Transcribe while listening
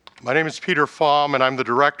My name is Peter Pham, and I'm the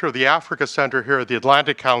director of the Africa Center here at the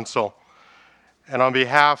Atlantic Council. And on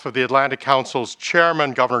behalf of the Atlantic Council's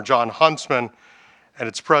chairman, Governor Jon Huntsman, and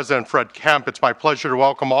its president, Fred Kempe, it's my pleasure to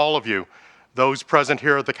welcome all of you, those present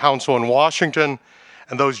here at the Council in Washington,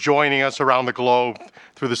 and those joining us around the globe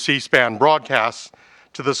through the C-SPAN broadcasts,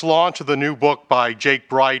 to this launch of the new book by Jake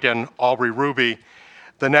Bright and Aubrey Ruby,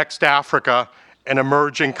 The Next Africa, an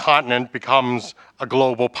Emerging Continent Becomes a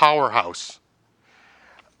Global Powerhouse.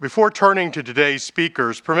 Before turning to today's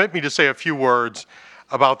speakers, permit me to say a few words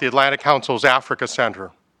about the Atlantic Council's Africa Center.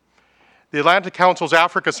 The Atlantic Council's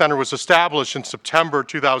Africa Center was established in September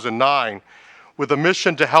 2009 with a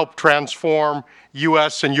mission to help transform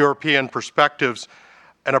U.S. and European perspectives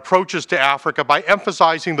and approaches to Africa by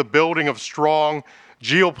emphasizing the building of strong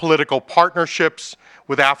geopolitical partnerships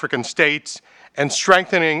with African states and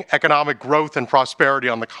strengthening economic growth and prosperity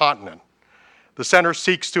on the continent. The center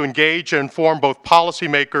seeks to engage and inform both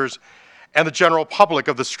policymakers and the general public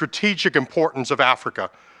of the strategic importance of Africa,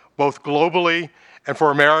 both globally and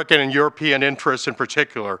for American and European interests in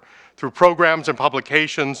particular, through programs and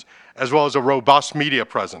publications, as well as a robust media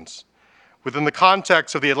presence. Within the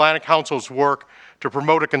context of the Atlantic Council's work to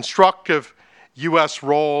promote a constructive U.S.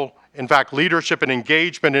 role, in fact, leadership and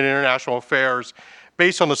engagement in international affairs,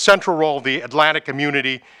 based on the central role of the Atlantic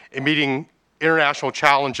community in meeting international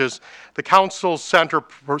challenges, the Council's Center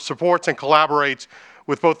supports and collaborates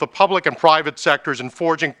with both the public and private sectors in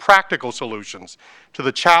forging practical solutions to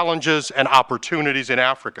the challenges and opportunities in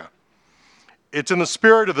Africa. It's in the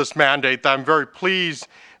spirit of this mandate that I'm very pleased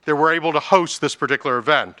that we're able to host this particular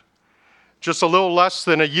event. Just a little less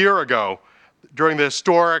than a year ago, during the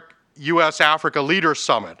historic U.S.-Africa Leaders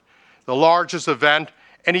Summit, the largest event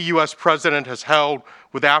any U.S. president has held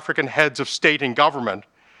with African heads of state and government,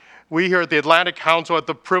 we here at the Atlantic Council had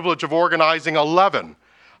the privilege of organizing 11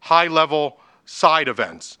 high-level side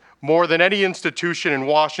events, more than any institution in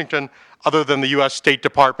Washington other than the U.S. State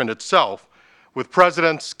Department itself, with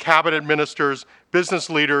presidents, cabinet ministers, business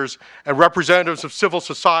leaders, and representatives of civil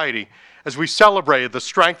society as we celebrated the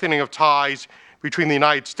strengthening of ties between the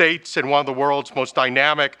United States and one of the world's most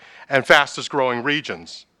dynamic and fastest-growing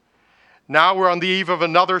regions. Now we're on the eve of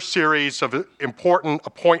another series of important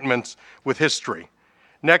appointments with history.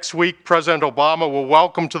 Next week, President Obama will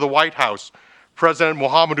welcome to the White House President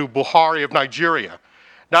Muhammadu Buhari of Nigeria,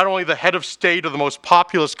 not only the head of state of the most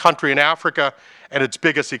populous country in Africa and its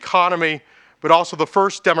biggest economy, but also the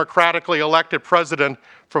first democratically elected president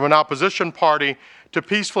from an opposition party to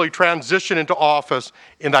peacefully transition into office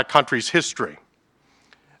in that country's history.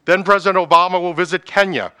 Then President Obama will visit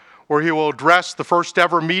Kenya, where he will address the first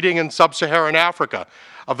ever meeting in sub-Saharan Africa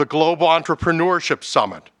of the Global Entrepreneurship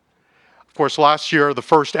Summit. Of course, last year, the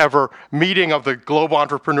first ever meeting of the Global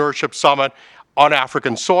Entrepreneurship Summit on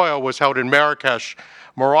African soil was held in Marrakesh,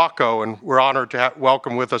 Morocco, and we're honored to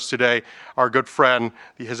welcome with us today our good friend,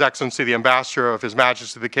 His Excellency, the Ambassador of His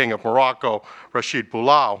Majesty the King of Morocco, Rachid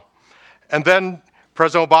Boulal. And then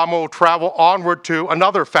President Obama will travel onward to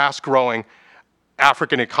another fast-growing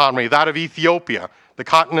African economy, that of Ethiopia, the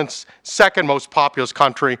continent's second most populous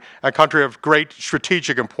country, a country of great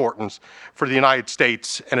strategic importance for the United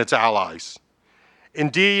States and its allies.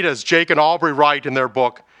 Indeed, as Jake and Aubrey write in their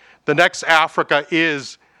book, The Next Africa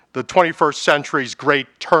is the 21st century's great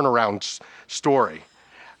turnaround story.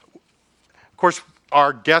 Of course,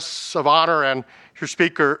 our guests of honor and your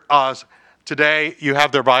speaker today, you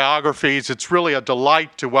have their biographies. It's really a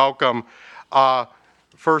delight to welcome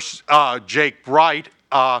first Jake Bright,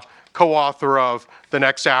 co-author of The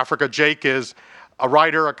Next Africa. Jake is a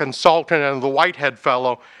writer, a consultant, and the Whitehead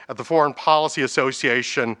Fellow at the Foreign Policy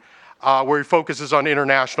Association, where he focuses on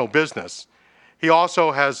international business. He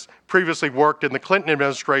also has previously worked in the Clinton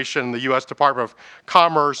administration, the U.S. Department of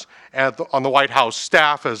Commerce, and on the White House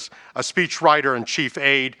staff as a speechwriter and chief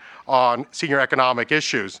aide on senior economic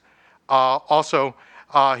issues.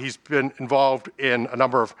 He's been involved in a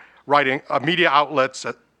number of writing media outlets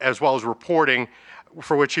as well as reporting,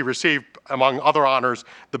 for which he received, among other honors,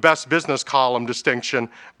 the Best Business Column distinction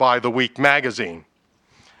by The Week magazine.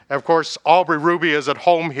 And of course, Aubrey Ruby is at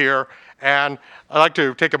home here, and I'd like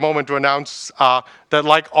to take a moment to announce that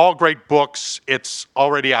like all great books, it's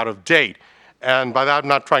already out of date. And by that, I'm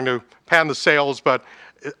not trying to pan the sales, but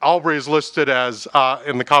Aubrey is listed as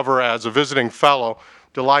in the cover as a visiting fellow.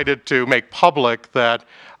 Delighted to make public that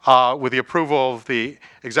with the approval of the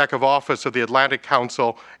Executive Office of the Atlantic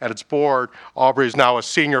Council and its board, Aubrey is now a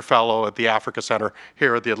senior fellow at the Africa Center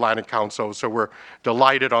here at the Atlantic Council. So we're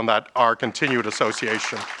delighted on that, our continued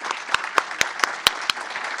association.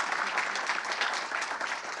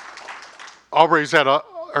 Aubrey's had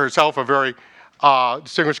herself a very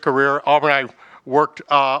distinguished career. Aubrey and I worked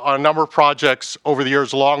on a number of projects over the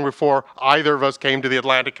years, long before either of us came to the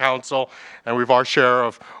Atlantic Council, and we've our share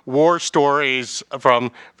of war stories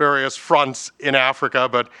from various fronts in Africa.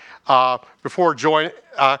 But before joining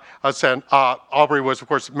us, and Aubrey was, of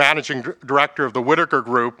course, managing director of the Whitaker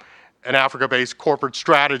Group, an Africa-based corporate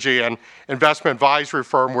strategy and investment advisory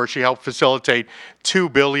firm where she helped facilitate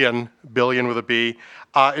 $2 billion with a B,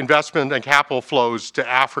 investment and capital flows to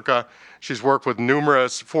Africa. She's worked with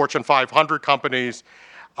numerous Fortune 500 companies.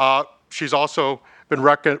 She's also been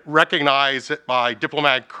recognized by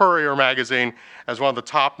Diplomatic Courier magazine as one of the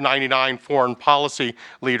top 99 foreign policy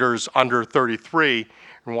leaders under 33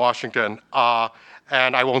 in Washington.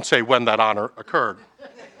 And I won't say when that honor occurred.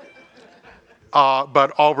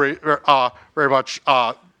 But Aubrey, very much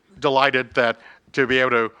delighted to be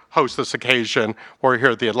able to host this occasion. We're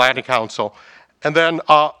here at the Atlantic Council. And then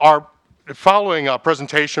our following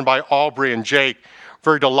presentation by Aubrey and Jake,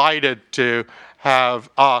 very delighted to have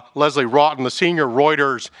Leslie Rawton, the senior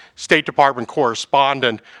Reuters State Department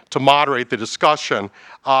correspondent, to moderate the discussion.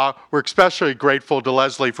 We're especially grateful to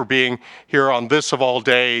Leslie for being here on this of all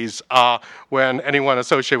days when anyone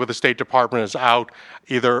associated with the State Department is out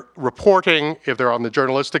either reporting, if they're on the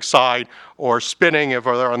journalistic side, or spinning, if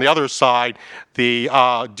they're on the other side, the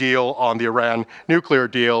deal on the Iran nuclear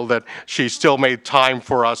deal, that she still made time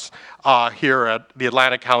for us here at the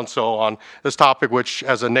Atlantic Council on this topic, which,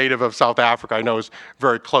 as a native of South Africa, I know is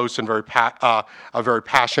very close and a very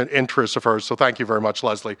passionate interest of hers. So thank you very much,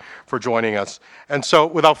 Leslie, for joining us. And so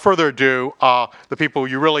without further ado, the people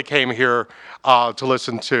you really came here to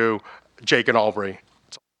listen to, Jake and Aubrey.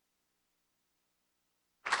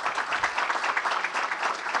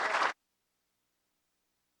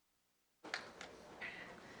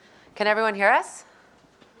 Can everyone hear us?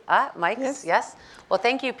 Mics? Yes. Well,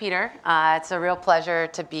 thank you, Peter. It's a real pleasure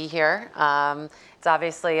to be here. It's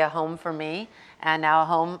obviously a home for me, and now a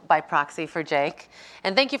home by proxy for Jake.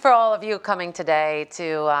 And thank you for all of you coming today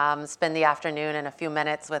to spend the afternoon and a few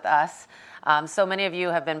minutes with us. So many of you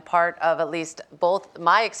have been part of at least both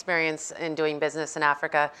my experience in doing business in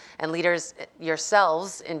Africa and leaders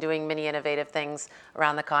yourselves in doing many innovative things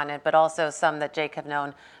around the continent, but also some that Jake have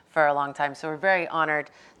known for a long time. So we're very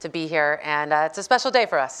honored to be here, and it's a special day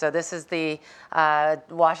for us. So this is the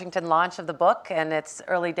Washington launch of the book, and it's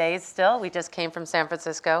early days still. We just came from San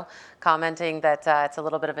Francisco commenting that it's a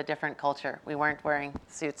little bit of a different culture. We weren't wearing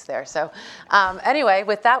suits there. So anyway,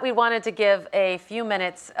 with that, we wanted to give a few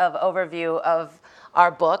minutes of overview of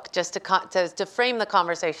our book, just to frame the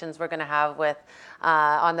conversations we're gonna have with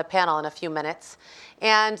on the panel in a few minutes.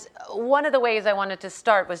 And one of the ways I wanted to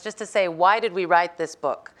start was just to say, why did we write this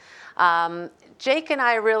book? Jake and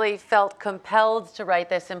I really felt compelled to write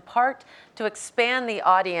this in part to expand the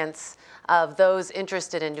audience of those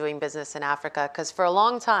interested in doing business in Africa, because for a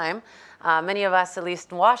long time, many of us, at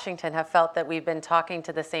least in Washington, have felt that we've been talking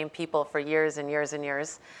to the same people for years and years and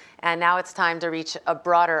years, and now it's time to reach a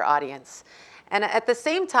broader audience. And at the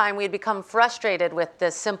same time, we had become frustrated with the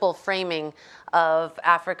simple framing of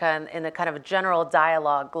Africa in the kind of general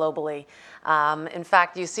dialogue globally. In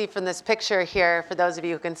fact, you see from this picture here, for those of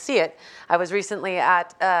you who can see it, I was recently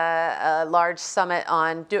at a large summit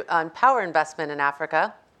on power investment in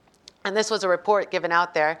Africa. And this was a report given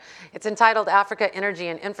out there. It's entitled Africa, Energy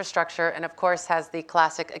and Infrastructure, and of course has the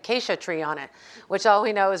classic acacia tree on it, which all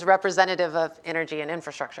we know is representative of energy and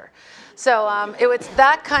infrastructure. So it was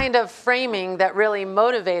that kind of framing that really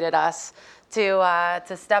motivated us to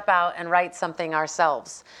step out and write something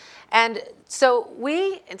ourselves. And so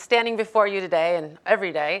we, standing before you today and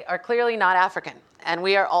every day, are clearly not African. And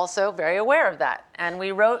we are also very aware of that. And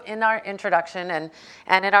we wrote in our introduction and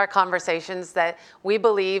in our conversations that we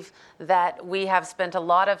believe that we have spent a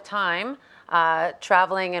lot of time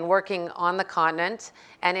traveling and working on the continent,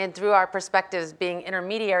 and through our perspectives, being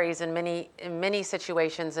intermediaries in many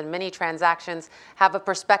situations and many transactions, have a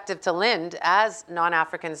perspective to lend as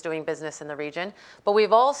non-Africans doing business in the region. But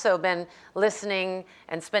we've also been listening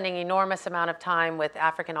and spending enormous amount of time with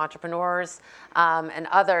African entrepreneurs and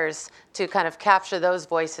others to kind of capture those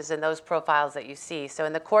voices and those profiles that you see. So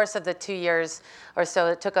in the course of the 2 years or so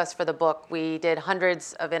it took us for the book, we did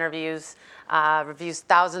hundreds of interviews, reviews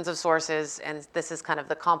thousands of sources, and this is kind of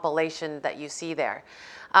the compilation that you see there.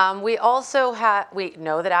 We also we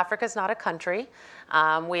know that Africa is not a country.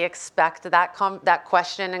 We expect that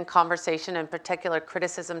question and conversation, in particular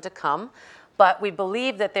criticism, to come, but we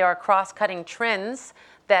believe that there are cross-cutting trends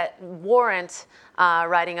that warrant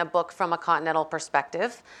writing a book from a continental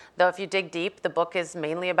perspective. Though if you dig deep, the book is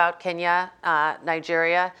mainly about Kenya,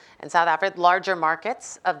 Nigeria, and South Africa, larger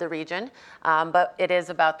markets of the region, but it is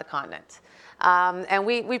about the continent. And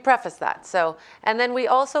we preface that. So, and then we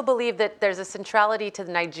also believe that there's a centrality to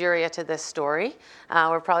Nigeria to this story.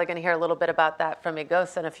 We're probably going to hear a little bit about that from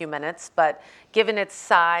Igos in a few minutes. But given its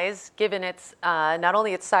size, given its not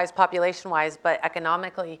only its size population-wise, but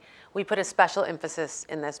economically, we put a special emphasis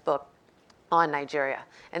in this book on Nigeria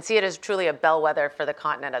and see it as truly a bellwether for the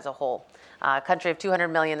continent as a whole. A country of 200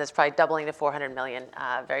 million that's probably doubling to 400 million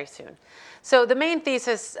very soon. So the main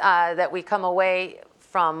thesis that we come away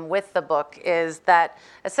from with the book is that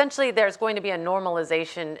essentially there's going to be a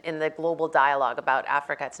normalization in the global dialogue about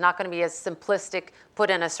Africa. It's not going to be as simplistic, put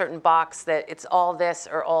in a certain box that it's all this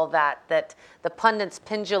or all that, that the pundit's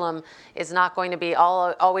pendulum is not going to be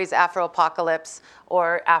always Afro-apocalypse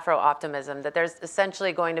or Afro-optimism, that there's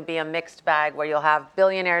essentially going to be a mixed bag where you'll have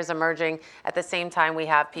billionaires emerging at the same time we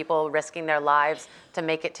have people risking their lives to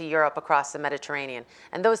make it to Europe across the Mediterranean.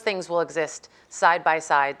 And those things will exist side by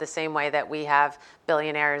side the same way that we have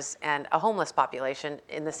billionaires and a homeless population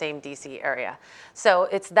in the same DC area. So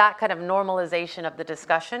it's that kind of normalization of the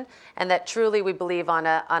discussion, and that truly we believe on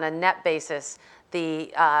a net basis,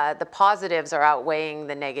 the positives are outweighing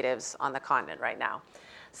the negatives on the continent right now.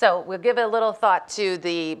 So we'll give a little thought to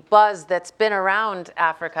the buzz that's been around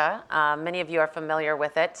Africa. Many of you are familiar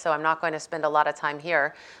with it, so I'm not going to spend a lot of time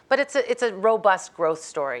here. But it's a robust growth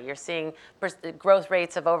story. You're seeing growth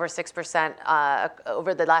rates of over 6%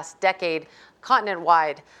 over the last decade,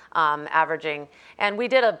 continent-wide averaging. And we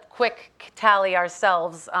did a quick tally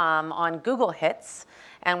ourselves on Google hits.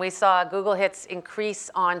 And we saw Google hits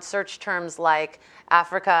increase on search terms like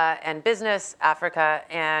Africa and business, Africa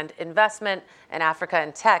and investment, and Africa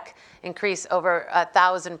and tech increase over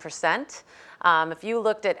 1,000%. If you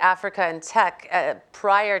looked at Africa and tech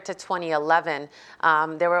prior to 2011,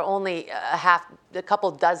 there were only a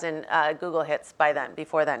couple dozen Google hits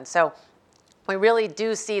before then. So we really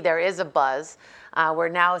do see there is a buzz. We're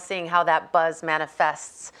now seeing how that buzz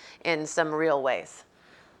manifests in some real ways.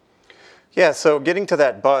 Yeah, so getting to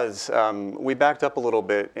that buzz, we backed up a little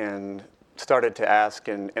bit and started to ask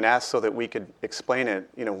and ask so that we could explain it,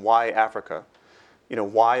 why Africa?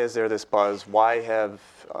 Why is there this buzz? Why have,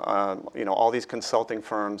 all these consulting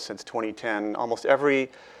firms since 2010, almost every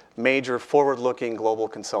major forward-looking global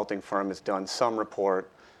consulting firm has done some report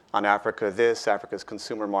on Africa's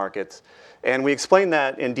consumer markets. And we explain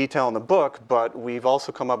that in detail in the book, but we've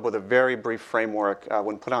also come up with a very brief framework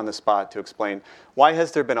when put on the spot to explain why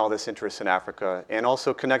has there been all this interest in Africa, and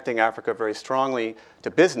also connecting Africa very strongly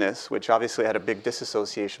to business, which obviously had a big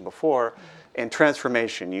disassociation before, and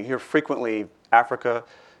transformation. You hear frequently Africa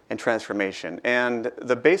and transformation. And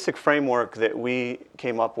the basic framework that we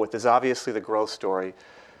came up with is obviously the growth story.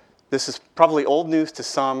 This is probably old news to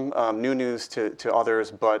some, new news to others,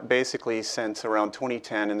 but basically since around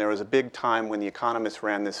 2010, and there was a big time when The Economist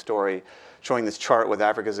ran this story, showing this chart with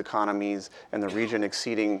Africa's economies and the region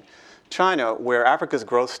exceeding China, where Africa's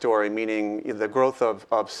growth story, meaning the growth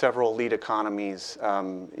of several lead economies,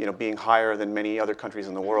 being higher than many other countries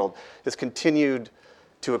in the world, has continued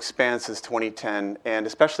to expand since 2010, and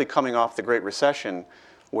especially coming off the Great Recession,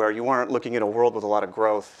 where you weren't looking at a world with a lot of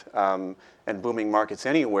growth and booming markets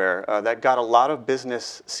anywhere, that got a lot of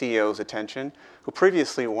business CEOs' attention who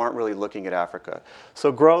previously weren't really looking at Africa.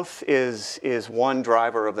 So growth is one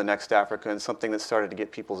driver of the next Africa, and something that started to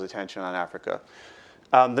get people's attention on Africa.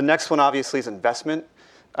 The next one obviously is investment.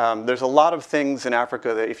 There's a lot of things in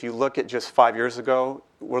Africa that if you look at just 5 years ago,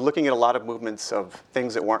 we're looking at a lot of movements of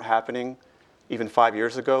things that weren't happening even 5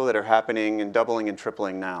 years ago that are happening and doubling and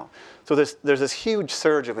tripling now. So there's this huge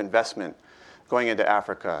surge of investment going into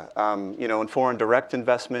Africa. In foreign direct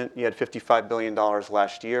investment, you had $55 billion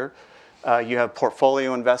last year. You have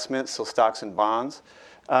portfolio investments, so stocks and bonds.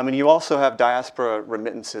 And you also have diaspora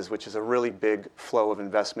remittances, which is a really big flow of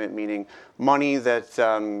investment, meaning money that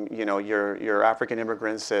your African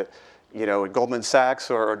immigrants at Goldman Sachs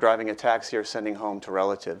or driving a taxi or sending home to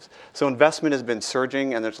relatives. So investment has been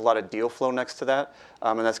surging, and there's a lot of deal flow next to that,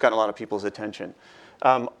 and that's gotten a lot of people's attention.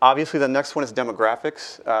 Obviously, the next one is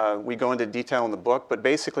demographics. We go into detail in the book, but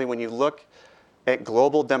basically when you look at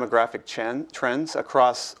global demographic trends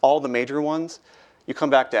across all the major ones, you come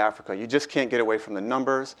back to Africa. You just can't get away from the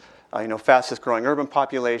numbers. Fastest growing urban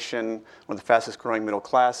population, one of the fastest growing middle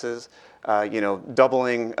classes,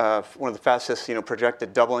 doubling, one of the fastest,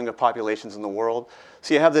 projected doubling of populations in the world.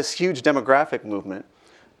 So you have this huge demographic movement.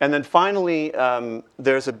 And then finally,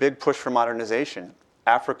 there's a big push for modernization.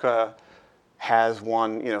 Africa has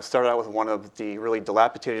started out with one of the really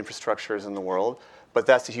dilapidated infrastructures in the world, but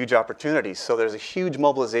that's a huge opportunity. So there's a huge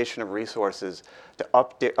mobilization of resources to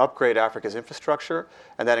upgrade Africa's infrastructure,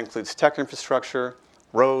 and that includes tech infrastructure,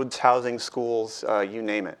 roads, housing, schools, you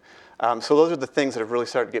name it. So those are the things that have really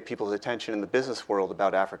started to get people's attention in the business world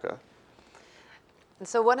about Africa. And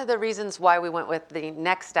so one of the reasons why we went with the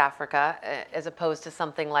Next Africa, as opposed to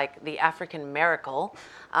something like the African Miracle,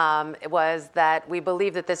 was that we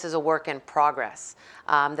believe that this is a work in progress,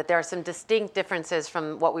 that there are some distinct differences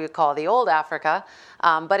from what we would call the old Africa,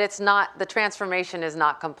 but it's not, the transformation is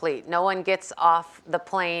not complete. No one gets off the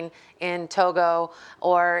plane in Togo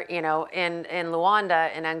or in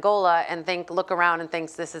Luanda, in Angola, and look around and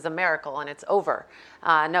thinks this is a miracle and it's over.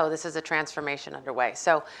 No, this is a transformation underway.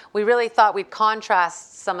 So we really thought we'd contrast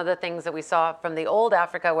some of the things that we saw from the old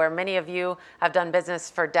Africa, where many of you have done business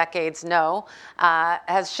for decades know,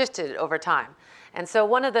 has shifted over time. And so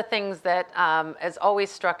one of the things that has always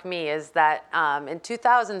struck me is that in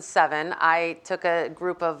 2007, I took a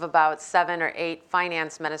group of about 7 or 8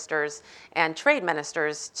 finance ministers and trade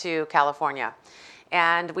ministers to California.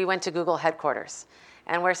 And we went to Google headquarters.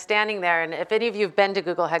 And we're standing there, and if any of you have been to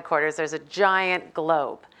Google headquarters, there's a giant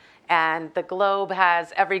globe. And the globe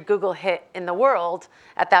has every Google hit in the world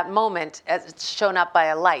at that moment as it's shown up by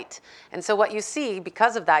a light. And so what you see,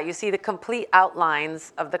 because of that, you see the complete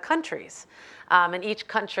outlines of the countries. And each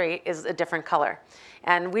country is a different color.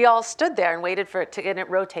 And we all stood there and waited for it to, and it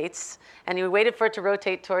rotates. And we waited for it to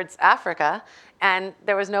rotate towards Africa, and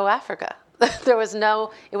there was no Africa. There was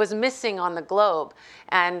no, it was missing on the globe.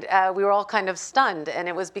 And we were all kind of stunned. And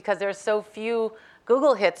it was because there were so few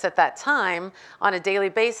Google hits at that time on a daily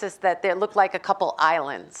basis that they looked like a couple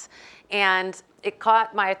islands. And it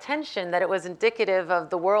caught my attention that it was indicative of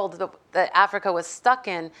the world that Africa was stuck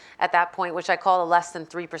in at that point, which I call a less than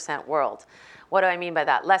 3% world. What do I mean by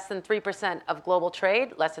that? Less than 3% of global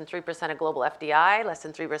trade, less than 3% of global FDI, less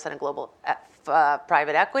than 3% of global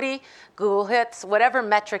private equity, Google hits, whatever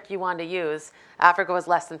metric you want to use, Africa was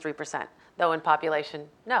less than 3%, though in population,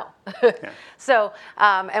 no. Yeah. So,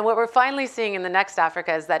 and what we're finally seeing in the Next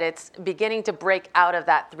Africa is that it's beginning to break out of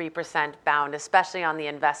that 3% bound, especially on the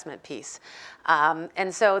investment piece.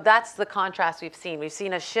 And so that's the contrast we've seen. We've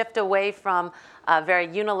seen a shift away from very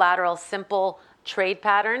unilateral, simple trade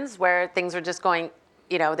patterns where things are just going,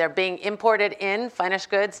 they're being imported in, finished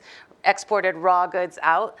goods, exported raw goods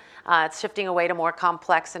out. It's shifting away to more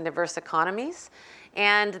complex and diverse economies.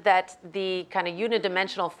 And that the kind of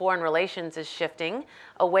unidimensional foreign relations is shifting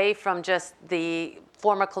away from just the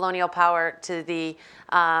former colonial power to the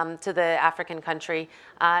African country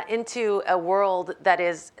into a world that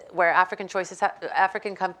is where African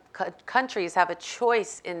countries have a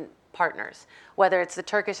choice in partners, whether it's the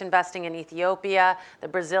Turkish investing in Ethiopia, the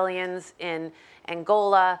Brazilians in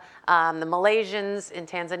Angola, the Malaysians in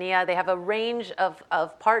Tanzania. They have a range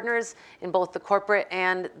of partners in both the corporate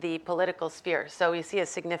and the political sphere. So you see a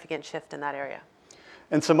significant shift in that area.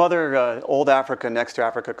 And some other old Africa, next to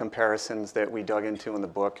Africa comparisons that we dug into in the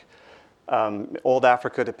book. Old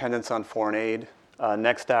Africa, dependence on foreign aid.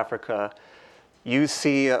 Next Africa, you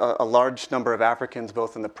see a large number of Africans,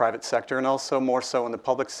 both in the private sector and also more so in the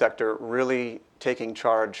public sector, really taking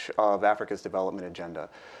charge of Africa's development agenda.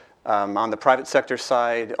 On the private sector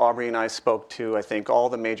side, Aubrey and I spoke to, I think, all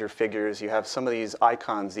the major figures. You have some of these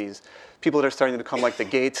icons, these people that are starting to become like the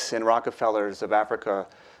Gates and Rockefellers of Africa,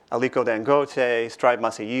 Aliko Dangote, Strive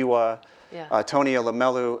Masiyiwa, Tony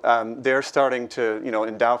Elumelu. They're starting to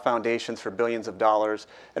endow foundations for billions of dollars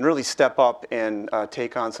and really step up and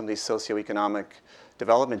take on some of these socioeconomic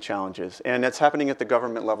development challenges. And that's happening at the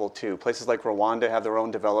government level too. Places like Rwanda have their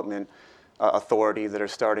own development authority that are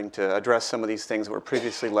starting to address some of these things that were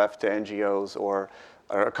previously left to NGOs or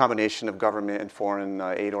a combination of government and foreign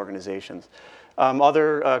aid organizations.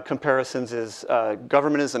 Other comparisons is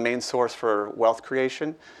government is the main source for wealth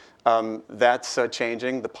creation. That's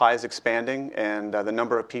changing. The pie is expanding, and the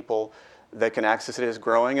number of people that can access it is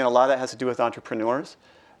growing. And a lot of that has to do with entrepreneurs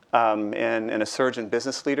and a surge in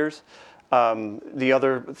business leaders. The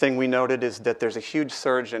other thing we noted is that there's a huge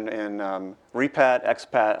surge in repat,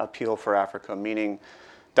 expat appeal for Africa, meaning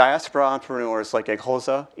diaspora entrepreneurs like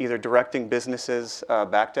Eghoza, either directing businesses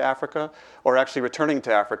back to Africa or actually returning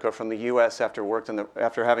to Africa from the U.S. after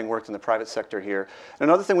having worked in the private sector here.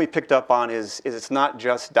 Another thing we picked up on is it's not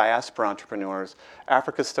just diaspora entrepreneurs.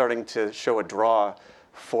 Africa's starting to show a draw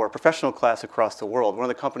for professional class across the world. One of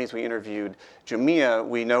the companies we interviewed, Jumia,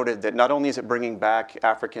 we noted that not only is it bringing back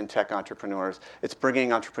African tech entrepreneurs, it's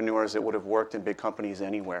bringing entrepreneurs that would have worked in big companies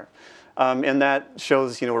anywhere. And that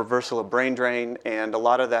shows, reversal of brain drain, and a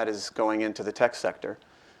lot of that is going into the tech sector.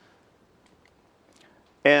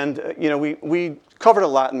 And, we covered a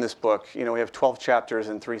lot in this book. We have 12 chapters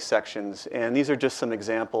and 3 sections, and these are just some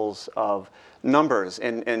examples of numbers.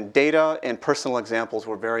 And data and personal examples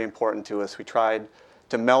were very important to us. We tried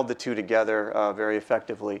to meld the two together very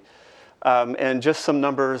effectively. And just some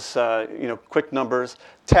numbers, quick numbers.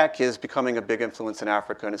 Tech is becoming a big influence in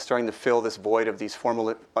Africa, and it's starting to fill this void of these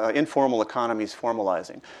informal economies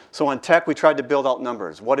formalizing. So on tech, we tried to build out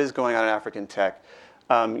numbers. What is going on in African tech?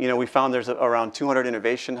 We found there's around 200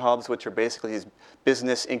 innovation hubs, which are basically these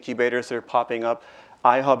business incubators that are popping up.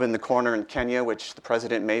 iHub in the corner in Kenya, which the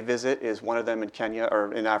president may visit, is one of them in Kenya,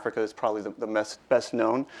 or in Africa is probably the best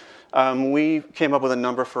known. We came up with a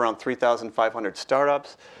number for around 3,500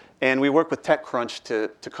 startups. And we work with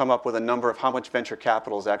TechCrunch to come up with a number of how much venture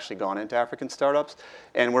capital has actually gone into African startups.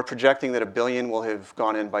 And we're projecting that $1 billion will have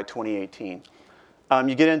gone in by 2018.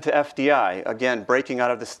 You get into FDI, again, breaking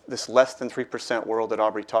out of this less than 3% world that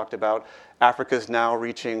Aubrey talked about. Africa is now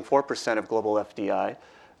reaching 4% of global FDI.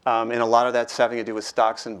 And a lot of that's having to do with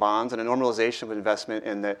stocks and bonds and a normalization of investment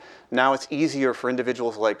in that now it's easier for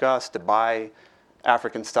individuals like us to buy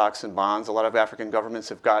African stocks and bonds. A lot of African governments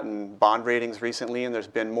have gotten bond ratings recently, and there's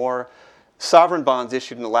been more sovereign bonds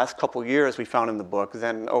issued in the last couple of years, we found in the book,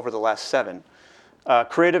 than over the last 7.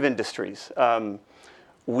 Creative industries.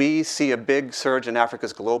 We see a big surge in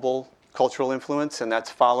Africa's global cultural influence, and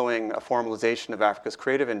that's following a formalization of Africa's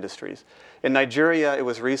creative industries. In Nigeria, it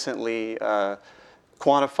was recently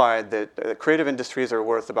quantified that creative industries are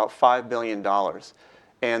worth about $5 billion.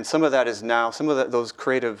 And some of that is now, those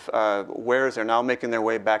creative wares are now making their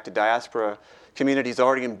way back to diaspora communities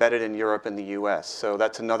already embedded in Europe and the US. So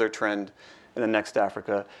that's another trend in the next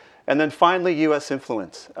Africa. And then finally, US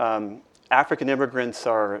influence. African immigrants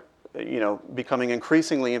are becoming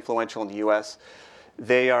increasingly influential in the US.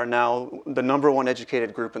 They are now the #1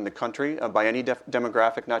 educated group in the country by any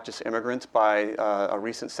demographic, not just immigrants, by a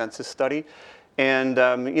recent census study. And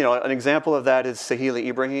an example of that is Sahila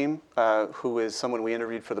Ibrahim, who is someone we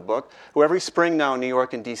interviewed for the book, who every spring now in New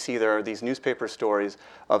York and DC, there are these newspaper stories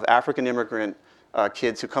of African immigrant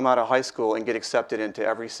kids who come out of high school and get accepted into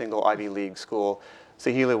every single Ivy League school.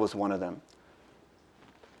 Sahila was one of them.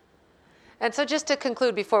 And so just to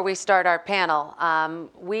conclude before we start our panel,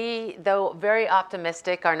 we, though very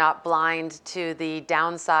optimistic, are not blind to the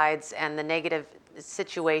downsides and the negative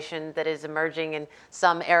situation that is emerging in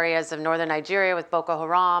some areas of northern Nigeria with Boko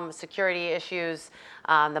Haram, security issues,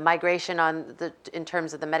 the migration in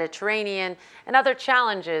terms of the Mediterranean, and other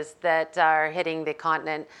challenges that are hitting the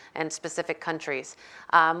continent and specific countries.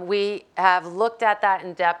 We have looked at that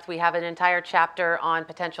in depth. We have an entire chapter on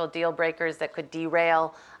potential deal breakers that could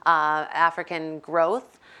derail African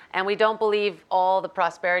growth. And we don't believe all the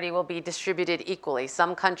prosperity will be distributed equally.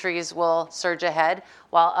 Some countries will surge ahead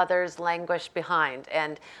while others languish behind.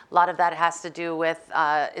 And a lot of that has to do with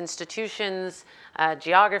institutions,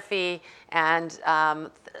 geography, and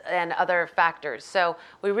other factors. So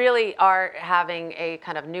we really are having a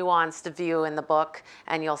kind of nuanced view in the book,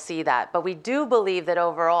 and you'll see that. But we do believe that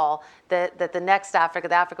overall, that the next Africa,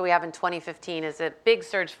 the Africa we have in 2015, is a big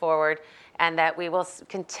surge forward, and that we will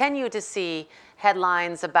continue to see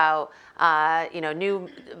headlines about new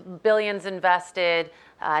billions invested,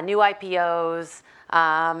 new IPOs,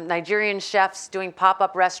 Nigerian chefs doing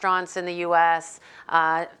pop-up restaurants in the US,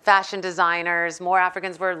 fashion designers. More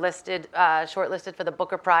Africans were shortlisted for the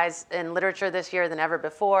Booker Prize in Literature this year than ever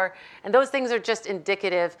before. And those things are just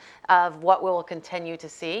indicative of what we'll continue to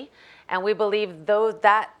see. And we believe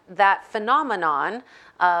that phenomenon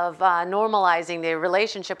of normalizing the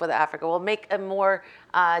relationship with Africa will make a more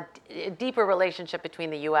deeper relationship between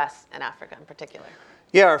the US and Africa in particular.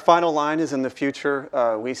 Yeah, our final line is in the future.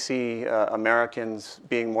 We see Americans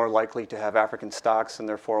being more likely to have African stocks in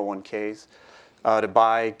their 401ks, to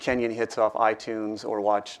buy Kenyan hits off iTunes or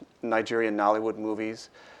watch Nigerian Nollywood movies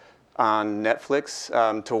on Netflix,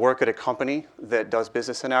 to work at a company that does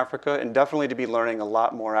business in Africa, and definitely to be learning a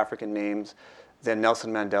lot more African names than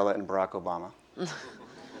Nelson Mandela and Barack Obama.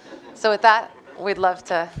 So with that, we'd love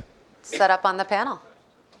to set up on the panel.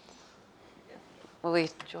 Will we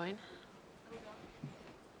join?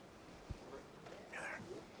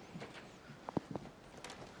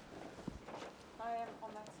 I am on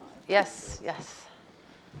that side. Yes, yes.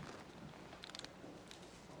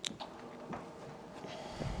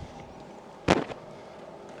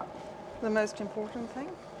 The most important thing.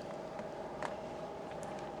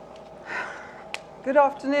 Good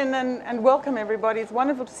afternoon and welcome everybody. It's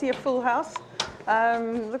wonderful to see a full house.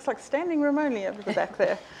 Looks like standing room only over the back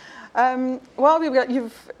there.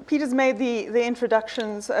 Peter's made the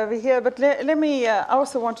introductions over here, but let me, I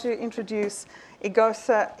also want to introduce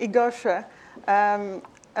Igosha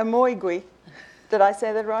Amoigui. Did I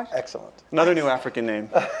say that right? Excellent. Another new African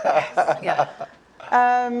name. Yeah.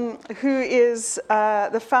 Who is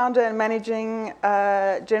the founder and managing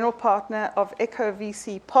general partner of Echo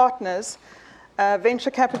VC Partners, venture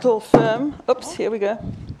capital firm. Oops, here we go.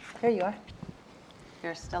 Here you are.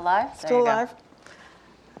 You're still live? There Still you go. live.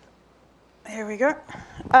 Here we go.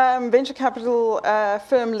 Venture capital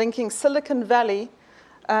firm linking Silicon Valley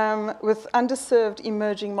with underserved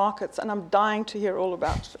emerging markets, and I'm dying to hear all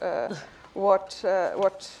about what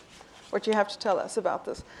you have to tell us about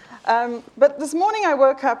this. But this morning I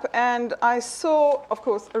woke up and I saw, of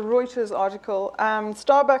course, a Reuters article,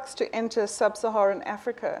 Starbucks to enter sub-Saharan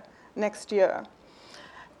Africa next year.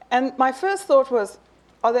 And my first thought was,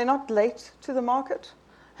 are they not late to the market?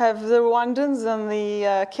 Have the Rwandans and the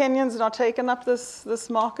Kenyans not taken up this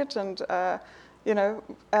market? And, and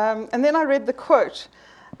then I read the quote,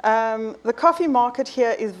 the coffee market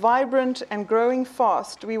here is vibrant and growing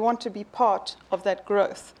fast. We want to be part of that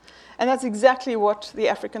growth. And that's exactly what the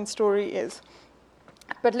African story is.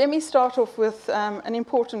 But let me start off with an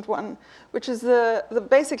important one, which is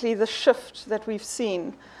basically the shift that we've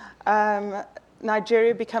seen.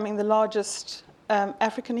 Nigeria becoming the largest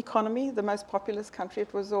African economy, the most populous country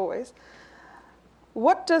it was always.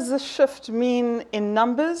 What does the shift mean in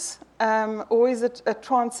numbers, or is it a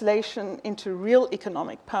translation into real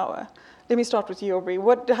economic power? Let me start with you, Aubrey.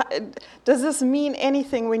 Does this mean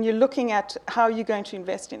anything when you're looking at how you're going to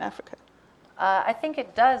invest in Africa? I think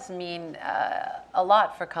it does mean a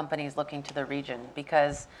lot for companies looking to the region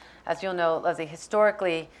because, as you'll know, Leslie,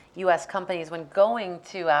 historically, U.S. companies, when going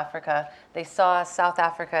to Africa, they saw South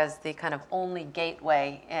Africa as the kind of only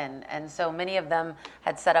gateway in. And so many of them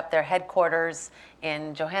had set up their headquarters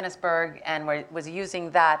in Johannesburg and was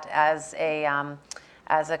using that as a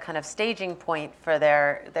kind of staging point for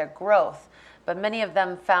their growth. But many of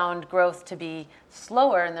them found growth to be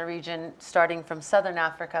slower in the region, starting from Southern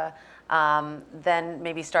Africa, than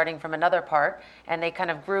maybe starting from another part, and they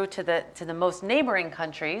kind of grew to the most neighboring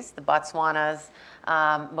countries, the Botswanas,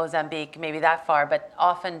 Mozambique, maybe that far, but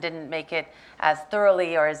often didn't make it as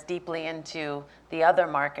thoroughly or as deeply into the other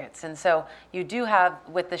markets. And so you do have,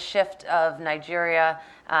 with the shift of Nigeria,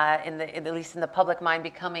 at least in the public mind,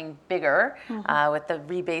 becoming bigger, with the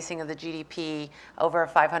rebasing of the GDP over a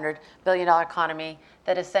 $500 billion economy,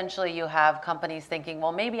 that essentially you have companies thinking,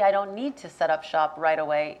 well, maybe I don't need to set up shop right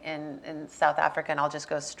away in South Africa, and I'll just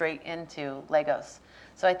go straight into Lagos.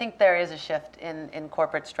 So I think there is a shift in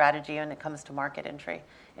corporate strategy when it comes to market entry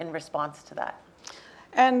in response to that.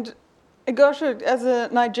 And Igosha, as a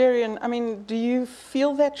Nigerian, I mean, do you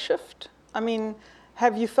feel that shift? I mean,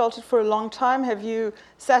 have you felt it for a long time? Have you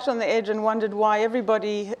sat on the edge and wondered why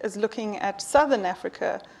everybody is looking at Southern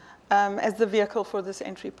Africa as the vehicle for this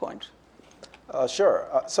entry point? Sure.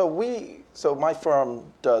 So my firm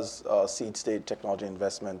does seed stage technology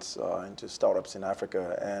investments into startups in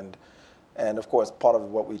Africa, and of course part of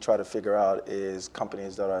what we try to figure out is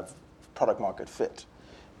companies that have product market fit,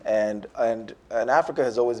 and Africa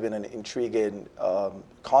has always been an intriguing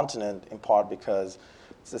continent, in part because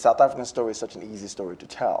the South African story is such an easy story to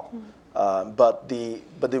tell, but the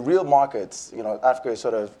real markets, Africa is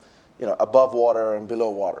sort of above water and below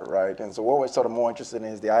water, right? And so what we're sort of more interested in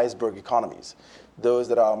is the iceberg economies, those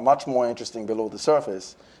that are much more interesting below the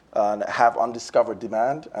surface and have undiscovered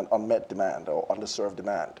demand and unmet demand or underserved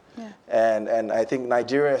demand. Yeah. And I think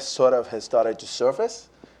Nigeria sort of has started to surface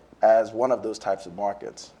as one of those types of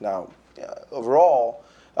markets. Now, overall,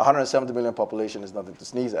 170 million population is nothing to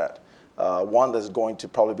sneeze at. One that's going to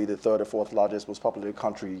probably be the third or fourth largest most populated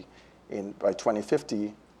country by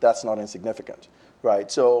 2050, that's not insignificant.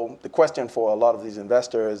 Right, so the question for a lot of these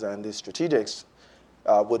investors and these strategics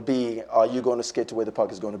would be, are you going to skate to where the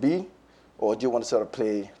puck is going to be, or do you want to sort of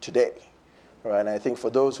play today? Right, and I think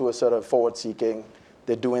for those who are sort of forward-seeking,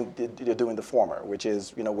 they're doing the former, which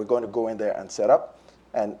is, we're going to go in there and set up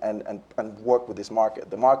and work with this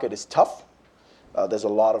market. The market is tough. There's a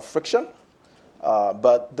lot of friction,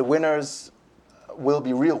 but the winners will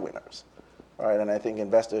be real winners. Right, and I think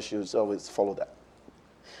investors should always follow that.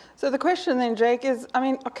 So the question then, Jake, is, I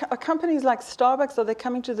mean, are companies like Starbucks, are they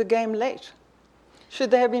coming to the game late?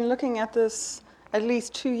 Should they have been looking at this at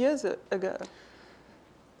least 2 years ago?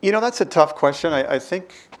 That's a tough question. I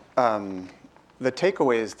think the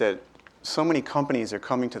takeaway is that so many companies are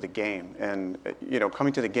coming to the game, and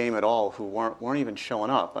coming to the game at all who weren't even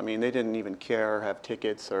showing up. I mean, they didn't even care, have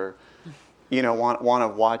tickets, or want to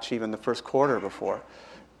watch even the first quarter before.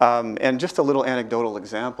 And just a little anecdotal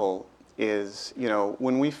example is,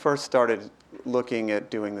 when we first started looking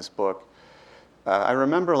at doing this book, I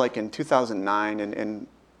remember like in 2009 and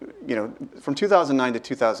from 2009 to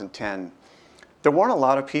 2010, there weren't a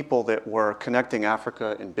lot of people that were connecting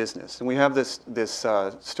Africa in business. And we have this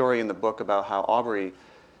story in the book about how Aubrey,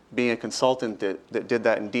 being a consultant that did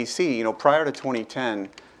that in DC, prior to 2010,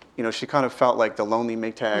 she kind of felt like the lonely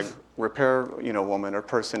Maytag repair, woman or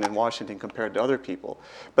person in Washington compared to other people.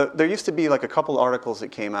 But there used to be like a couple articles that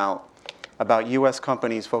came out about U.S.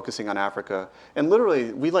 companies focusing on Africa. And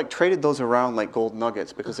literally, we like traded those around like gold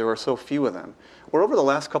nuggets because there were so few of them. Where over the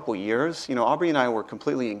last couple years, Aubrey and I were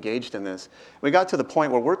completely engaged in this. We got to the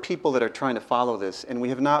point where we're people that are trying to follow this, and we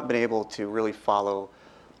have not been able to really follow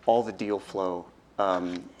all the deal flow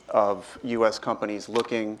of U.S. companies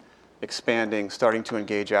looking, expanding, starting to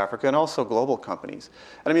engage Africa, and also global companies.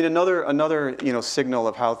 And I mean, another signal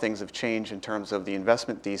of how things have changed in terms of the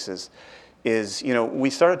investment thesis is, we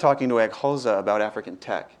started talking to Aghoza about African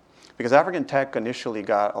tech, because African tech initially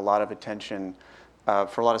got a lot of attention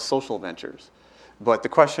for a lot of social ventures. But the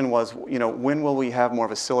question was, when will we have more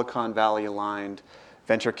of a Silicon Valley aligned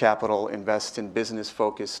venture capital invest in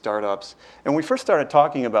business-focused startups? And when we first started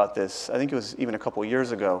talking about this, I think it was even a couple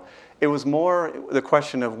years ago, it was more the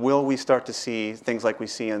question of, will we start to see things like we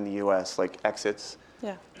see in the US, like exits,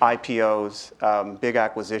 IPOs, big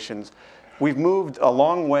acquisitions? We've moved a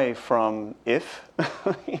long way from if,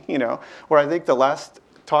 where I think the last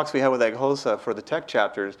talks we had with Aghoza for the tech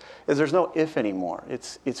chapters is there's no if anymore.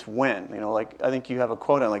 It's when. Like I think you have a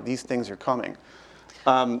quote on like these things are coming.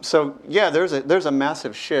 So yeah, there's a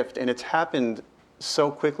massive shift, and it's happened so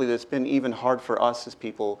quickly that it's been even hard for us as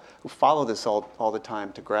people who follow this all the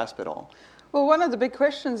time to grasp it all. Well, one of the big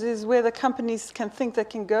questions is whether companies can think they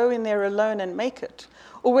can go in there alone and make it,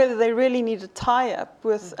 or whether they really need a tie-up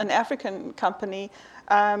with an African company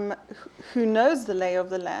who knows the lay of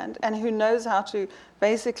the land and who knows how to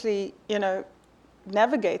basically,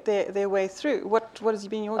 navigate their way through. What has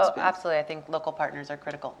been your experience? Oh, absolutely. I think local partners are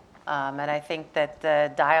critical. And I think that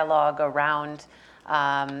the dialogue around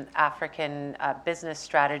African business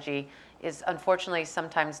strategy is unfortunately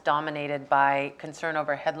sometimes dominated by concern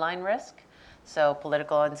over headline risk, so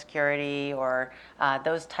political insecurity or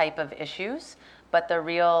those type of issues. But the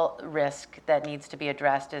real risk that needs to be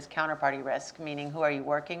addressed is counterparty risk, meaning who are you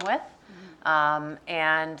working with?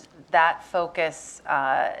 And that focus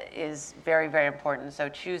is very, very important. So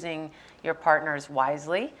choosing your partners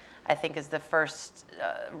wisely, I think, is the first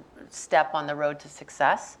step on the road to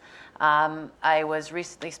success. I was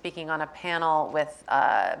recently speaking on a panel with,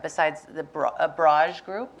 besides the Braj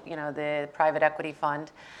Group, the private equity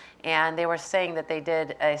fund, and they were saying that they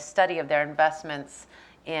did a study of their investments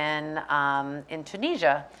in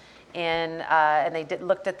Tunisia, and they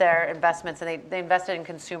looked at their investments, and they invested in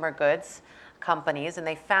consumer goods companies, and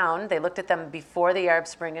they looked at them before the Arab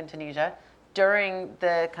Spring in Tunisia, during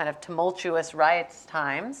the kind of tumultuous riots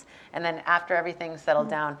times, and then after everything settled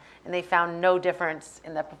down, and they found no difference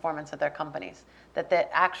in the performance of their companies. That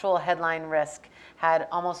the actual headline risk had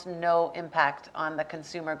almost no impact on the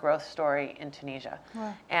consumer growth story in Tunisia.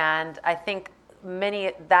 Wow. And I think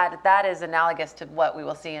that is analogous to what we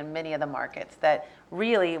will see in many of the markets, that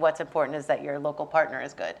really what's important is that your local partner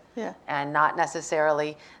is good, and not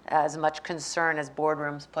necessarily as much concern as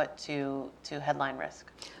boardrooms put to headline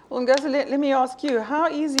risk. Well, Ngozi, let me ask you, how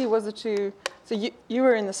easy was it so you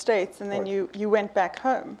were in the States and then you went back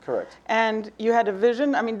home. Correct. And you had a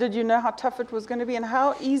vision. I mean, did you know how tough it was going to be? And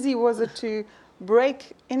how easy was it to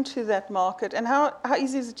break into that market? And how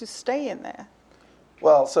easy is it to stay in there?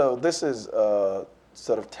 Well, so this is a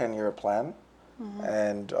sort of 10-year plan.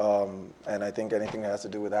 And I think anything that has to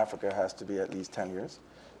do with Africa has to be at least 10 years,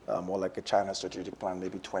 more like a China strategic plan,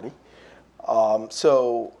 maybe 20.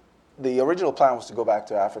 So the original plan was to go back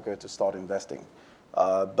to Africa to start investing.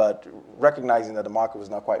 But recognizing that the market was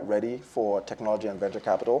not quite ready for technology and venture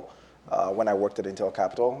capital, when I worked at Intel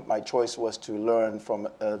Capital, my choice was to learn from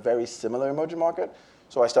a very similar emerging market.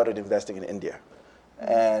 So I started investing in India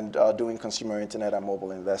and doing consumer internet and mobile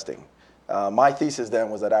investing. My thesis then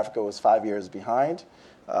was that Africa was 5 years behind,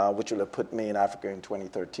 which would have put me in Africa in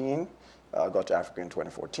 2013. Got to Africa in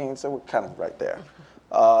 2014, so we're kind of right there.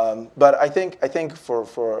 But I think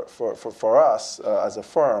for us as a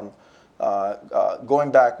firm,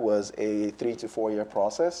 going back was a 3 to 4 year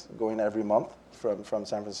process, going every month from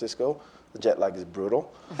San Francisco. The jet lag is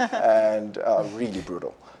brutal, and really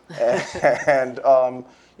brutal.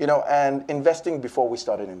 And investing before we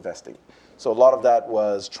started investing. So a lot of that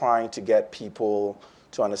was trying to get people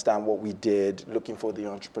to understand what we did, looking for the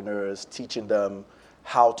entrepreneurs, teaching them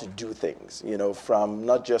how to do things, from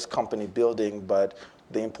not just company building, but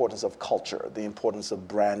the importance of culture, the importance of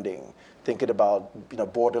branding, thinking about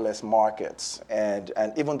borderless markets, and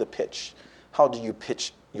even the pitch. How do you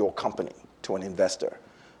pitch your company to an investor?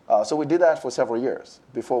 So we did that for several years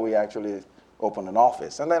before we actually opened an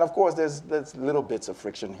office. And then, of course, there's little bits of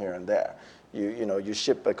friction here and there. you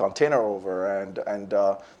ship a container over, and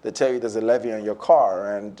they tell you there's a levy on your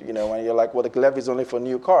car, and and you're like, well, the levy is only for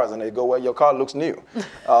new cars, and they go, well, your car looks new,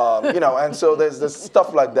 and so there's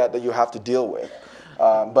stuff like that you have to deal with,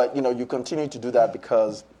 but you continue to do that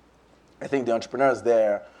because I think the entrepreneurs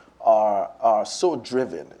there are so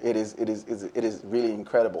driven. It is really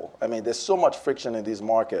incredible. I mean, there's so much friction in these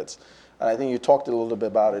markets, and I think you talked a little bit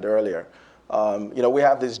about it earlier. We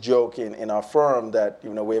have this joke in our firm that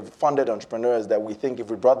we have funded entrepreneurs that we think if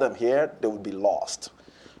we brought them here, they would be lost,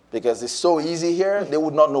 because it's so easy here, they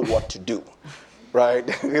would not know what to do.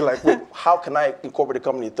 Right? You're like, well, how can I incorporate a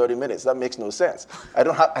company in 30 minutes? That makes no sense.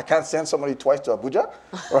 I can't send somebody twice to Abuja,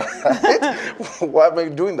 right? Why am I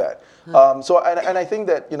doing that? And I think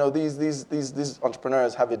that these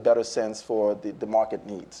entrepreneurs have a better sense for the market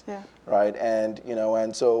needs, right? And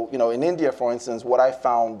so in India, for instance, what I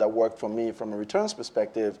found that worked for me from a returns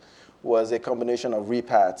perspective was a combination of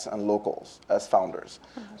repats and locals as founders.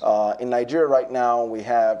 In Nigeria right now, we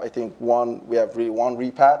have, I think, one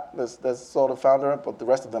repat that's sort of founder, but the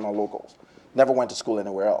rest of them are locals. Never went to school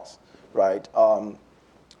anywhere else, right? One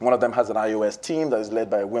of them has an iOS team that is led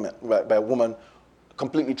by a woman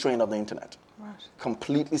completely trained on the internet,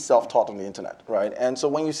 completely self-taught on the internet, right? And so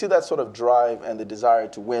when you see that sort of drive and the desire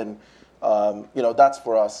to win, that's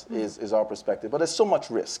for us is our perspective. But there's so much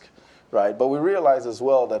risk. Right, but we realize as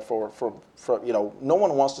well that for no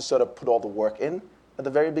one wants to sort of put all the work in at the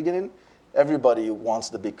very beginning. Everybody wants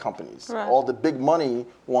the big companies. Right. All the big money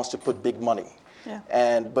wants to put big money. Yeah.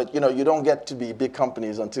 But you don't get to be big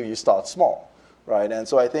companies until you start small, right? And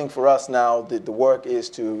so I think for us now the work is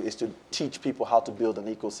to teach people how to build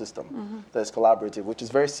an ecosystem that's collaborative, which is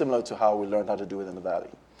very similar to how we learned how to do it in the Valley.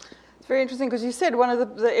 It's very interesting because you said one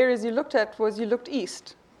of the areas you looked at was you looked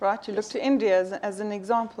east, right? You looked to India as an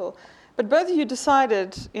example. But both of you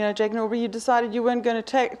decided, Jake and Aubrey, you decided you weren't going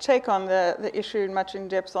to take on the issue much in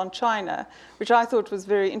depth on China, which I thought was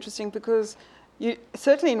very interesting because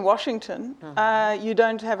certainly in Washington, you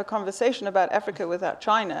don't have a conversation about Africa without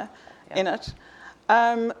China in it.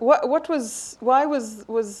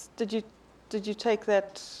 Did you take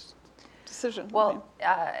that decision? Well,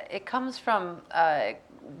 it comes from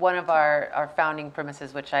one of our founding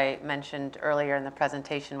premises, which I mentioned earlier in the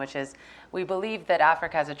presentation, which is we believe that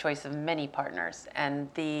Africa has a choice of many partners. And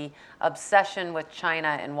the obsession with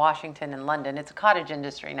China in Washington and London, it's a cottage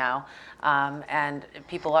industry now. And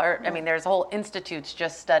people there's whole institutes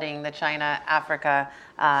just studying the China-Africa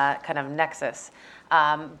kind of nexus.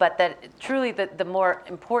 But that truly the more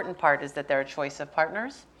important part is that they're a choice of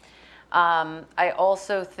partners. I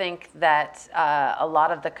also think that a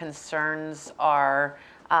lot of the concerns are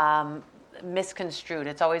misconstrued.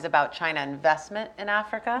 It's always about China investment in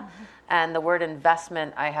Africa. And the word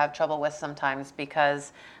investment I have trouble with sometimes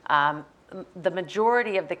because the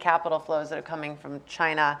majority of the capital flows that are coming from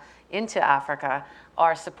China into Africa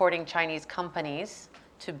are supporting Chinese companies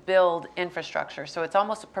to build infrastructure. So it's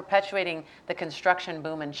almost perpetuating the construction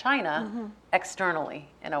boom in China externally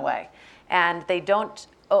in a way. And they don't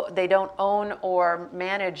own or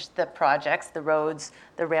manage the projects, the roads,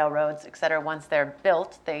 the railroads, et cetera. Once they're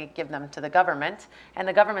built, they give them to the government, and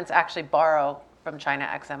the governments actually borrow from China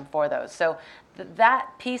Exim for those. So that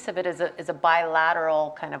piece of it is a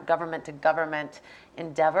bilateral kind of government-to-government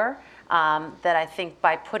endeavor that I think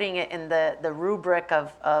by putting it in the rubric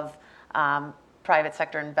of private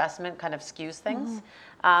sector investment kind of skews things.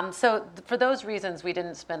 So for those reasons, we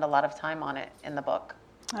didn't spend a lot of time on it in the book.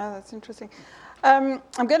 Oh, that's interesting. I'm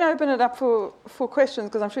going to open it up for questions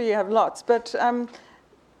because I'm sure you have lots. But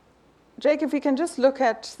Jake, if we can just look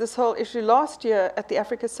at this whole issue last year at the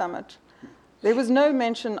Africa Summit, there was no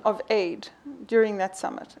mention of aid during that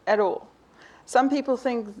summit at all. Some people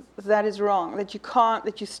think that is wrong, that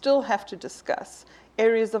you still have to discuss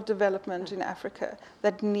areas of development in Africa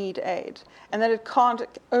that need aid, and that it can't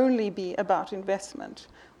only be about investment.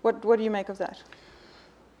 What do you make of that?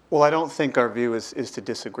 Well, I don't think our view is to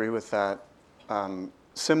disagree with that.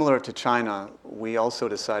 Similar to China, we also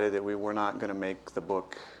decided that we were not going to make the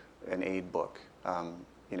book an aid book,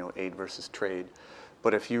 aid versus trade.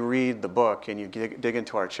 But if you read the book and you dig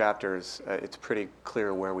into our chapters, it's pretty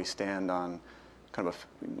clear where we stand on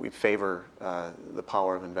we favor the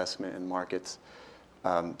power of investment in markets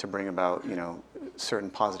to bring about, certain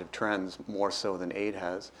positive trends more so than aid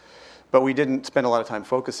has. But we didn't spend a lot of time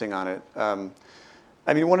focusing on it.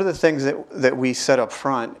 One of the things that we said up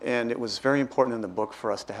front, and it was very important in the book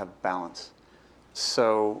for us to have balance.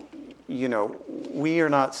 So, we are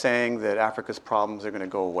not saying that Africa's problems are going to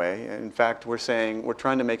go away. In fact, we're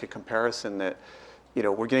trying to make a comparison that,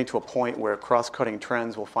 we're getting to a point where cross-cutting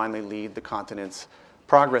trends will finally lead the continent's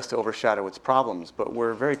progress to overshadow its problems. But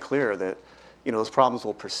we're very clear that, those problems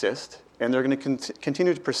will persist, and they're going to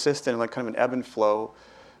continue to persist in like kind of an ebb and flow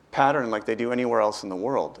pattern like they do anywhere else in the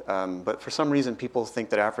world. But for some reason, people think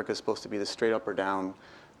that Africa is supposed to be this straight up or down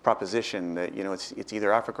proposition, that it's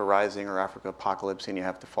either Africa rising or Africa apocalypse, and you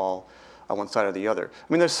have to fall on one side or the other.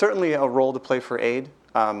 I mean, there's certainly a role to play for aid.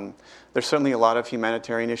 There's certainly a lot of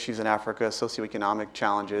humanitarian issues in Africa, socioeconomic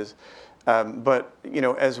challenges. But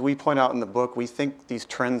as we point out in the book, we think these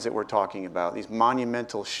trends that we're talking about, these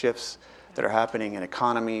monumental shifts that are happening in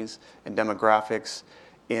economies and demographics,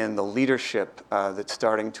 in the leadership that's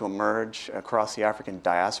starting to emerge across the African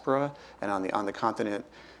diaspora and on the continent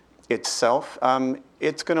itself,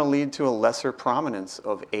 it's going to lead to a lesser prominence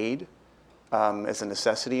of aid as a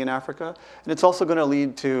necessity in Africa. And it's also going to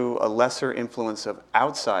lead to a lesser influence of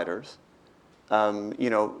outsiders,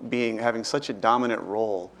 having such a dominant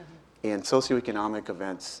role in socioeconomic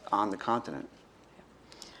events on the continent.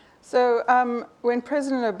 So when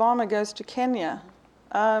President Obama goes to Kenya,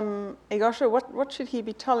 Igosha, what should he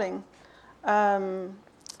be telling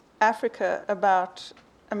Africa about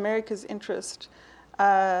America's interest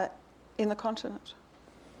in the continent?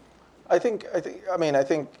 I think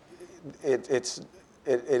it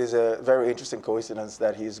is a very interesting coincidence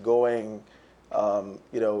that he's going,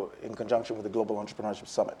 in conjunction with the Global Entrepreneurship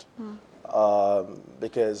Summit,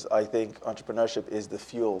 because I think entrepreneurship is the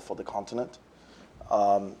fuel for the continent.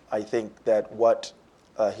 I think that what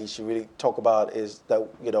he should really talk about is that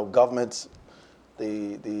governments,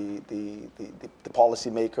 the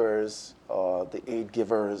policymakers, the aid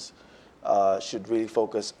givers should really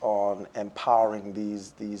focus on empowering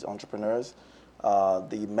these entrepreneurs.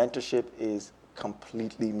 The mentorship is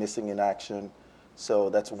completely missing in action, so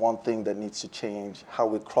that's one thing that needs to change. How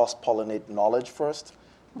we cross-pollinate knowledge first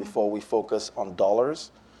before we focus on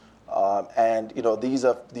dollars. And these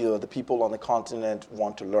are the people on the continent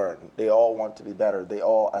want to learn. They all want to be better. They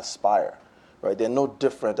all aspire, right? They're no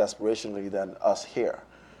different aspirationally than us here,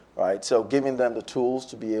 right? So giving them the tools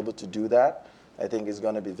to be able to do that, I think, is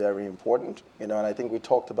going to be very important. And I think we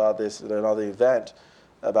talked about this at another event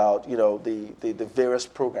about the various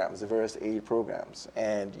programs, the various aid programs,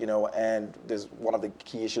 and and there's one of the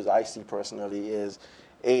key issues I see personally is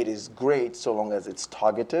aid is great so long as it's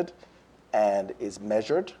targeted and is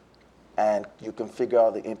measured, and you can figure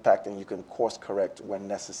out the impact and you can course correct when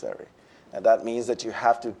necessary. And that means that you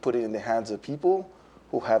have to put it in the hands of people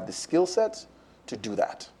who have the skill sets to do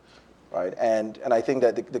that, right? And I think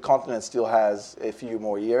that the continent still has a few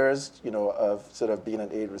more years, of sort of being an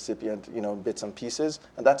aid recipient, bits and pieces,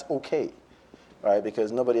 and that's okay, right?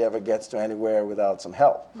 Because nobody ever gets to anywhere without some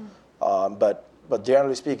help. But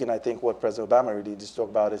generally speaking, I think what President Obama really just talked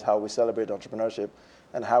about is how we celebrate entrepreneurship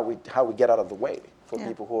and how we get out of the way for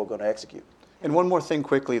people who are going to execute. And one more thing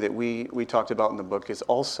quickly that we talked about in the book is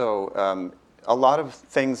also a lot of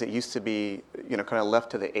things that used to be kind of left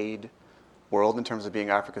to the aid world in terms of being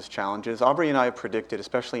Africa's challenges. Aubrey and I have predicted,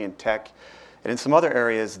 especially in tech and in some other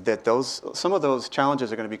areas, that some of those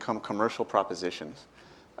challenges are going to become commercial propositions,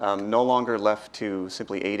 no longer left to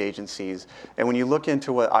simply aid agencies. And when you look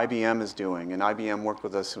into what IBM is doing, and IBM worked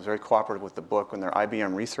with us, was very cooperative with the book, when their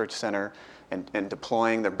IBM Research Center and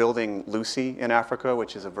deploying, they're building Lucy in Africa,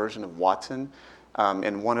 which is a version of Watson.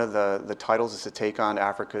 And one of the titles is to take on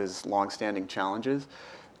Africa's longstanding challenges.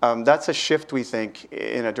 That's a shift, we think,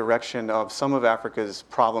 in a direction of some of Africa's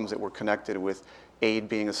problems that were connected with aid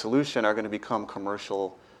being a solution are going to become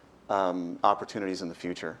commercial opportunities in the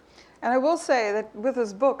future. And I will say that with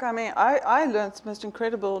this book, I learned the most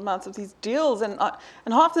incredible amounts of these deals, and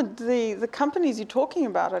half the companies you're talking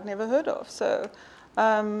about I'd never heard of. So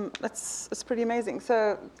it's pretty amazing.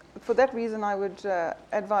 So for that reason, I would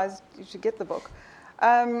advise you to get the book.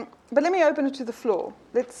 But let me open it to the floor.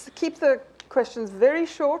 Let's keep the questions very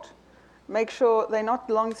short. Make sure they're not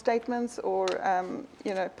long statements or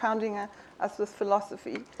pounding us with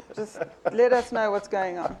philosophy. Just let us know what's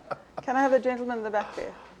going on. Can I have the gentleman in the back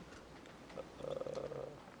there?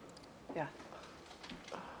 Yeah.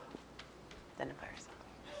 Identify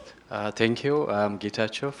yourself. Thank you. I'm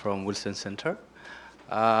Getachew from Wilson Center.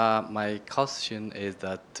 My question is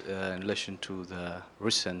that in relation to the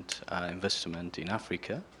recent investment in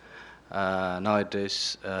Africa,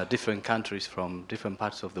 nowadays different countries from different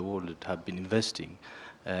parts of the world have been investing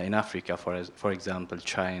in Africa, for example,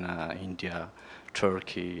 China, India,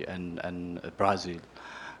 Turkey, and Brazil.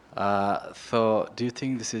 So do you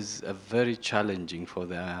think this is very challenging for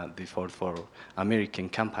for American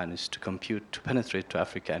companies to penetrate to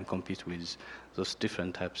Africa and compete with those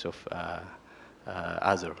different types of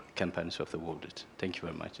other companies of the world? Thank you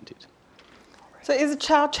very much indeed. So is it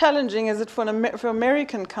how challenging is it for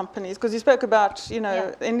American companies? Because you spoke about,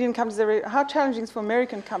 Indian companies. How challenging is it for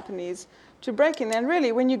American companies to break in? And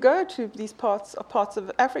really, when you go to these parts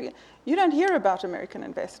of Africa, you don't hear about American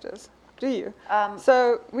investors, do you?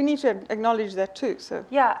 So we need to acknowledge that too. So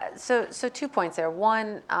yeah, so 2 points there.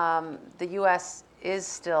 One, the U.S. is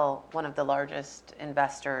still one of the largest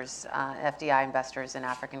investors, FDI investors in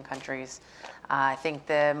African countries. I think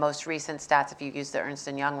the most recent stats, if you use the Ernst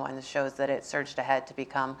 & Young one, shows that it surged ahead to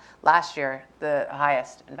become, last year, the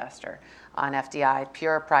highest investor on FDI,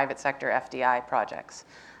 pure private sector FDI projects.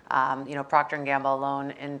 Procter & Gamble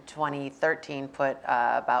alone in 2013 put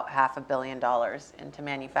about $500 million into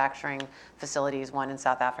manufacturing facilities, one in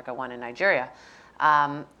South Africa, one in Nigeria.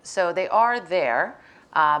 So they are there.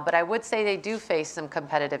 But I would say they do face some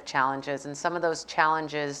competitive challenges, and some of those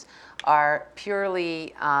challenges are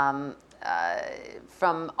purely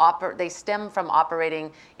they stem from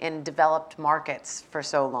operating in developed markets for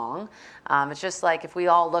so long. It's just like if we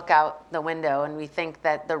all look out the window and we think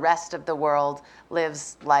that the rest of the world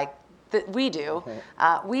lives like we do,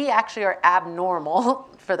 we actually are abnormal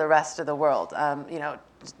for the rest of the world.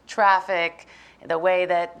 Traffic, the way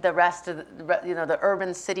that the rest of the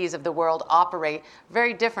urban cities of the world operate,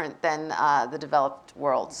 very different than the developed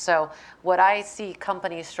world. So what I see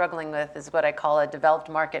companies struggling with is what I call a developed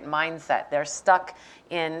market mindset. They're stuck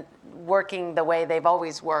in working the way they've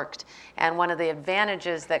always worked. And one of the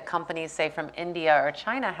advantages that companies, say, from India or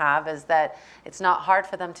China have is that it's not hard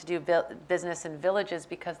for them to do business in villages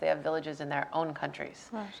because they have villages in their own countries.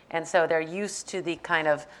 Right. And so they're used to the kind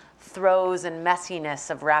of throes and messiness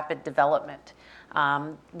of rapid development.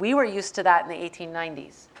 We were used to that in the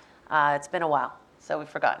 1890s. It's been a while, so we've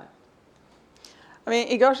forgotten. I mean,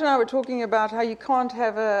 Igosh and I were talking about how you can't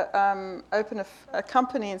have open a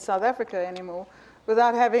company in South Africa anymore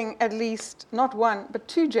without having at least not one, but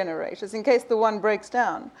 2 generators in case the one breaks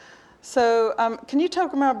down. So can you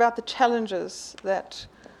talk more about the challenges that...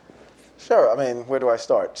 Sure. I mean, where do I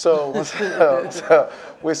start? So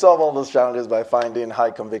we solve all those challenges by finding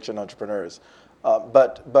high conviction entrepreneurs.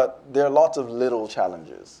 But there are lots of little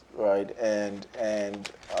challenges, right? And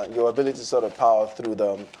your ability to sort of power through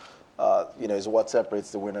them, is what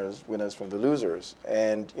separates the winners from the losers.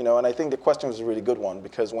 And I think the question was a really good one,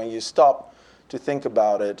 because when you stop to think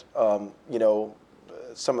about it,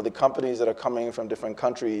 some of the companies that are coming from different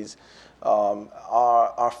countries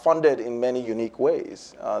are funded in many unique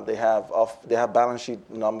ways. They have balance sheet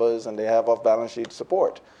numbers, and they have off-balance sheet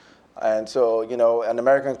support. And so, an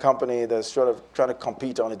American company that's sort of trying to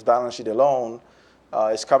compete on its balance sheet alone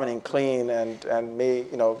is coming in clean, and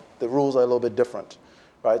the rules are a little bit different,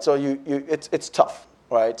 right? So it's tough,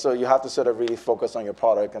 right? So you have to sort of really focus on your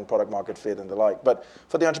product and product market fit and the like. But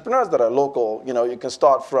for the entrepreneurs that are local, you can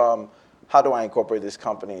start from, how do I incorporate this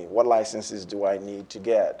company? What licenses do I need to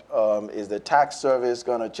get? Is the tax service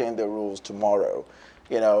going to change their rules tomorrow?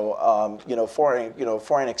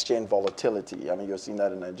 Foreign exchange volatility. I mean, you're seeing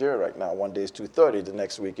that in Nigeria right now. One day is 230, the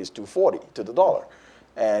next week is 240 to the dollar,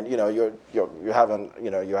 and you have an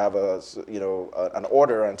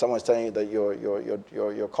order, and someone's telling you that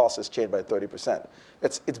your cost has changed by 30%.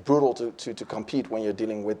 It's brutal to compete when you're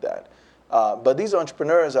dealing with that. But these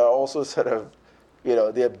entrepreneurs are also sort of,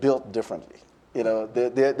 they're built differently.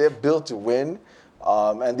 They're built to win,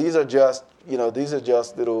 and these are just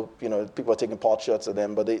little, people are taking pot shots at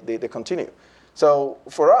them, but they continue. So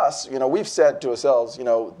for us, we've said to ourselves,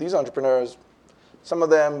 these entrepreneurs, some of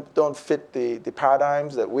them don't fit the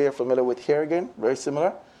paradigms that we are familiar with here again, very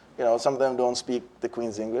similar. Some of them don't speak the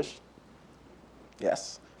Queen's English.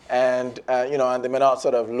 Yes. And, and they may not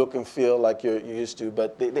sort of look and feel like you're used to,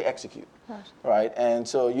 but they execute, right? And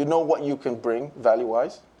so what you can bring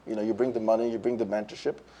value-wise. You bring the money, you bring the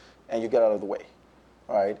mentorship, and you get out of the way.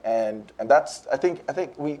 Right, and that's I think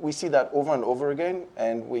we see that over and over again,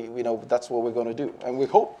 and we that's what we're going to do, and we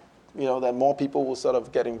hope that more people will sort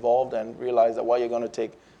of get involved and realize that while you're going to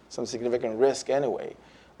take some significant risk anyway,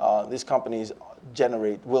 these companies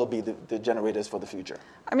will be the generators for the future.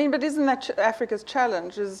 I mean, but isn't that Africa's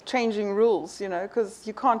challenge, is changing rules? Because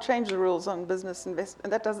you can't change the rules on business and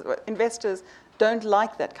investors don't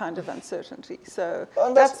like that kind of uncertainty. So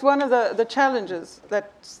that's one of the challenges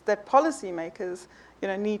that policymakers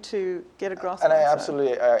need to get a grasp on. And I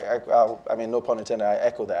absolutely, I mean, no pun intended, I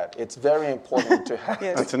echo that. It's very important to have...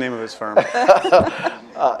 Yes. That's the name of his firm.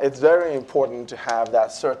 It's very important to have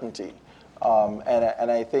that certainty.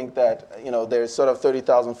 And I think that, there's sort of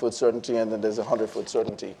 30,000-foot certainty, and then there's 100-foot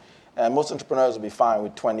certainty. And most entrepreneurs will be fine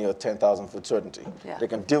with 20 or 10,000-foot certainty. Yeah. They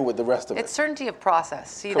can deal with the rest of it. It's certainty of process.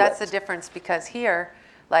 See, Correct. That's the difference, because here,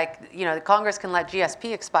 Like, the Congress can let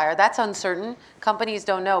GSP expire. That's uncertain. Companies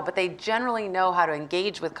don't know, but they generally know how to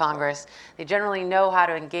engage with Congress. They generally know how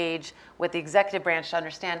to engage with the executive branch to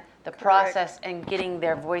understand the process and getting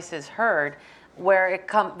their voices heard. Where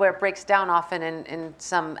it breaks down often in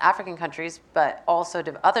some African countries, but also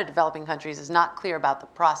other developing countries, is not clear about the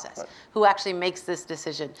process. Right. Who actually makes this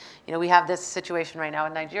decision? We have this situation right now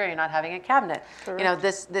in Nigeria, not having a cabinet. Correct.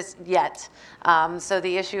 This yet. So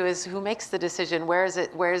the issue is, who makes the decision? Where is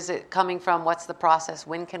it coming from? What's the process?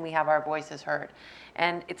 When can we have our voices heard?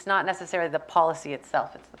 And it's not necessarily the policy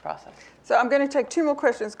itself; it's the process. So I'm going to take 2 more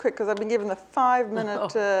questions quick, because I've been given the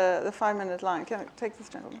 5-minute line. Can I take this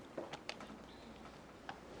gentleman?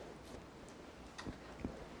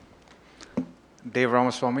 Dave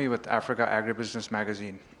Ramaswamy with Africa Agribusiness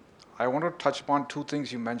Magazine. I want to touch upon 2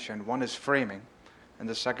 things you mentioned. One is framing, and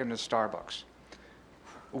the second is Starbucks.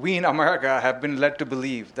 We in America have been led to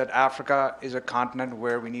believe that Africa is a continent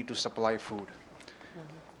where we need to supply food. Mm-hmm.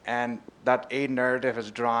 And that aid narrative has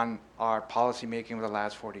drawn our policy making over the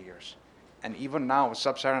last 40 years. And even now,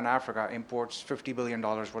 sub-Saharan Africa imports $50 billion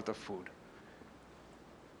worth of food.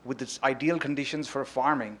 With its ideal conditions for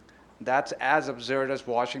farming, that's as absurd as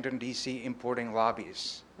Washington, D.C. importing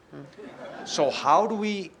lobbyists. Mm-hmm. So how do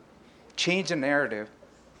we change the narrative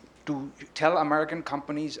to tell American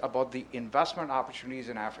companies about the investment opportunities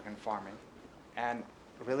in African farming? And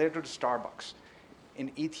related to Starbucks,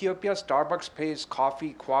 in Ethiopia, Starbucks pays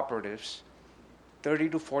coffee cooperatives 30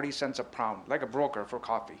 to 40 cents a pound, like a broker for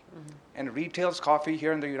coffee, mm-hmm. and retails coffee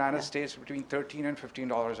here in the United States between $13 and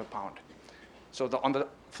 $15 a pound. So on the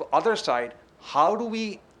other side, how do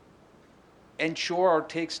we ensure or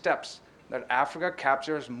take steps that Africa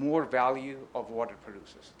captures more value of what it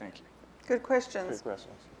produces? Thank you. Good questions. Good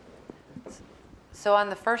questions. So on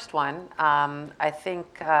the first one, I think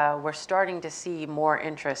we're starting to see more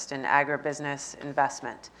interest in agribusiness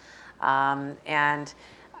investment. And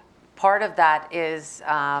part of that is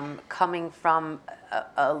coming from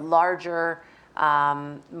a larger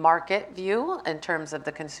market view in terms of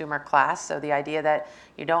the consumer class. So the idea that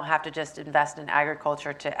you don't have to just invest in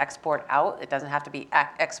agriculture to export out. It doesn't have to be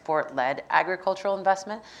export-led agricultural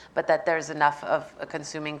investment, but that there's enough of a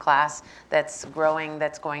consuming class that's growing,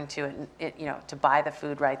 that's going to, to buy the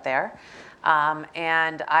food right there.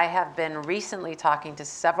 And I have been recently talking to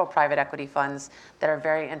several private equity funds that are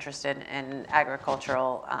very interested in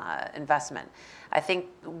agricultural investment. I think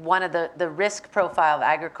one of the risk profile of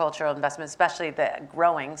agricultural investment, especially the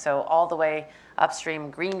growing, so all the way upstream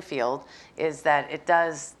greenfield, is that it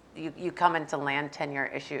does, you come into land tenure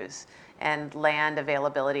issues and land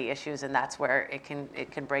availability issues, and that's where it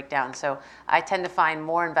can break down. So I tend to find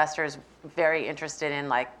more investors very interested in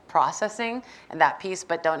like processing and that piece,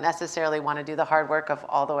 but don't necessarily want to do the hard work of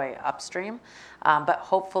all the way upstream. But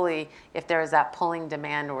hopefully, if there is that pulling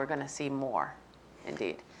demand, we're going to see more,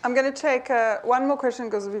 indeed. I'm going to take one more question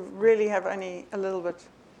because we really have only a little bit.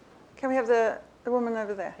 Can we have the woman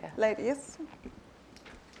over there? Yeah. Lady, yes?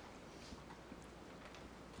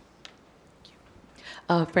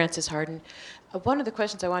 Frances Harden. One of the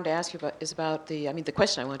questions I wanted to ask you about is about the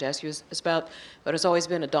question I wanted to ask you is about what has always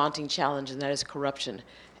been a daunting challenge, and that is corruption.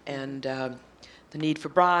 And the need for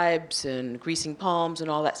bribes and greasing palms and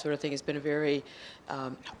all that sort of thing has been a very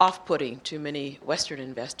off-putting to many Western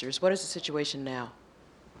investors. What is the situation now?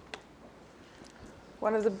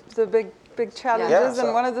 One of the big challenges,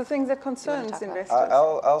 and one of the things that concerns investors.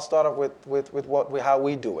 I'll start off with how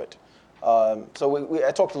we do it. So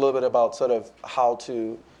I talked a little bit about sort of how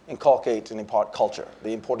to inculcate and impart culture,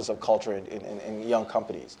 the importance of culture in young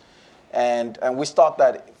companies. And we start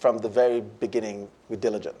that from the very beginning with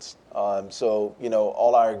diligence. So,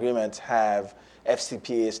 all our agreements have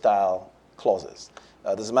FCPA-style clauses.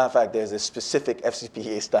 As a matter of fact, there's a specific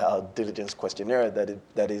FCPA-style diligence questionnaire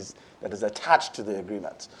that is attached to the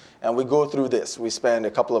agreements. And we go through this. We spend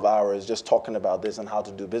a couple of hours just talking about this and how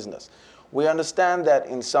to do business. We understand that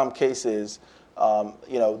in some cases, there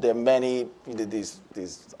are many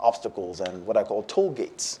these obstacles and what I call toll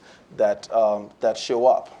gates that show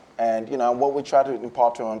up. And what we try to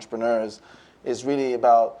impart to entrepreneurs is really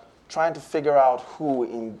about trying to figure out who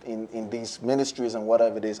in these ministries and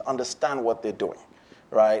whatever it is understand what they're doing,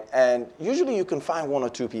 right? And usually you can find one or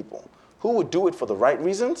two people who would do it for the right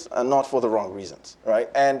reasons and not for the wrong reasons, right?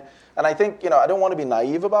 And I think, I don't want to be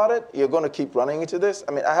naive about it. You're going to keep running into this.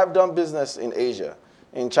 I mean, I have done business in Asia,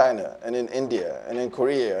 in China, and in India, and in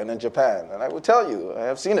Korea, and in Japan. And I will tell you, I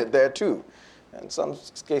have seen it there too. In some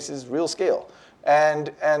cases, real scale.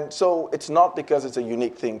 And so it's not because it's a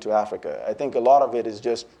unique thing to Africa. I think a lot of it is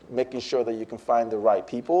just making sure that you can find the right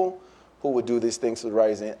people who would do these things to the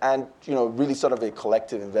rising, and really sort of a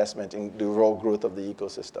collective investment in the overall growth of the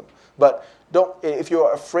ecosystem. But if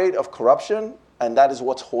you're afraid of corruption and that is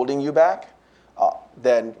what's holding you back,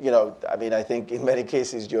 then I think in many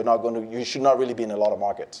cases you should not really be in a lot of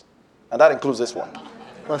markets, and that includes this one.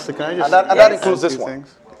 Leslie, can I just And that includes this two one.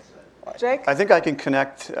 things? Jake? I think I can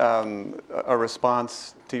connect a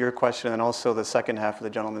response to your question and also the second half of the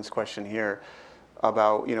gentleman's question here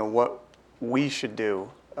about what we should do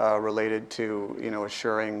related to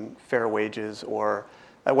assuring fair wages, or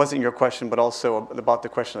that wasn't your question, but also about the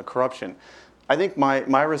question of corruption. I think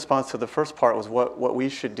my response to the first part was what we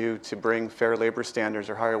should do to bring fair labor standards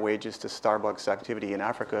or higher wages to Starbucks activity in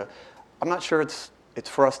Africa. I'm not sure it's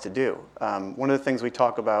for us to do. One of the things we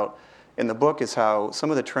talk about in the book is how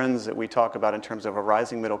some of the trends that we talk about in terms of a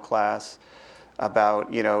rising middle class,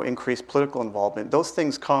 about increased political involvement, those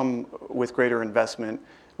things come with greater investment,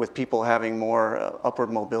 with people having more upward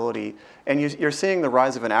mobility. And you're seeing the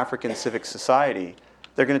rise of an African civic society.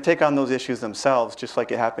 They're going to take on those issues themselves, just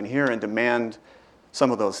like it happened here, and demand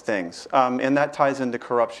some of those things. And that ties into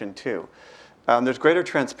corruption too. There's greater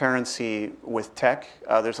transparency with tech.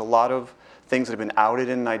 There's a lot of things that have been outed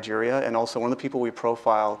in Nigeria, and also one of the people we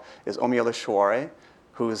profile is Omiyola Shuare,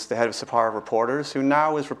 who's the head of Sahara Reporters, who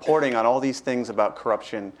now is reporting on all these things about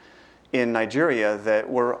corruption in Nigeria that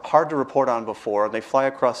were hard to report on before. They fly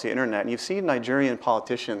across the internet, and you've seen Nigerian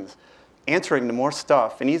politicians answering to more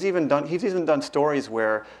stuff, and he's even done stories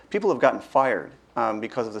where people have gotten fired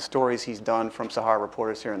because of the stories he's done from Sahara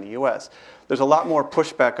Reporters here in the US. There's a lot more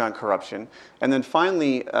pushback on corruption. And then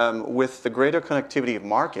finally, with the greater connectivity of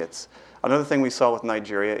markets, another thing we saw with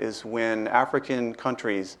Nigeria is when African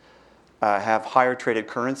countries have higher traded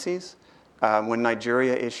currencies, when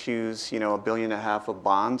Nigeria issues, $1.5 billion of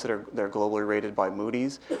bonds that are globally rated by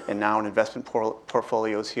Moody's, and now in investment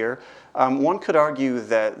portfolios here, one could argue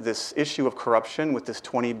that this issue of corruption with this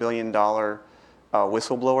 $20 billion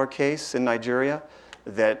whistleblower case in Nigeria,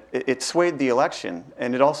 that it swayed the election,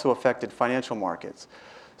 and it also affected financial markets.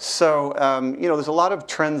 So, there's a lot of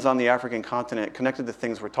trends on the African continent connected to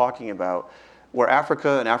things we're talking about, where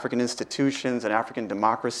Africa and African institutions and African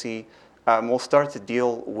democracy will start to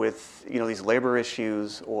deal with these labor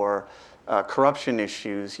issues or corruption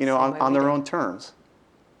issues on their own terms.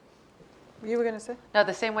 You were going to say? No,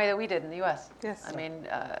 the same way that we did in the U.S. Yes. I mean,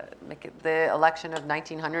 the election of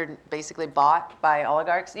 1900 basically bought by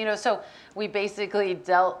oligarchs. So we basically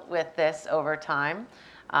dealt with this over time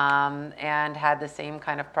and had the same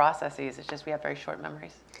kind of processes. It's just we have very short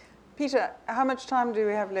memories. Peter, how much time do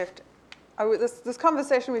we have left? This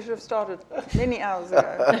conversation we should have started many hours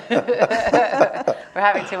ago. We're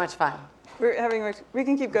having too much fun. We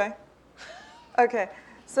can keep going. Okay.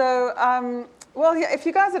 So, if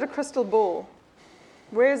you guys had a crystal ball,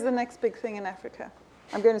 where's the next big thing in Africa?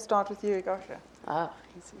 I'm going to start with you, Igosha. Oh,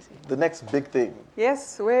 easy. The next big thing.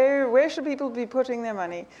 Yes, where should people be putting their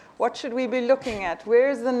money? What should we be looking at?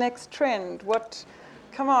 Where's the next trend? What's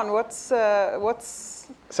So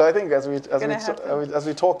I think as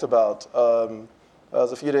we talked about, it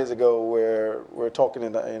was a few days ago where we're talking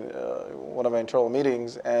in one of our internal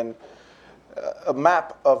meetings, and a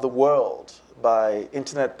map of the world by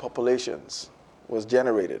internet populations was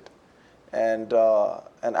generated, and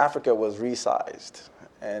Africa was resized,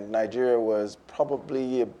 and Nigeria was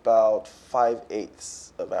probably about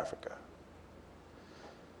 5/8 of Africa.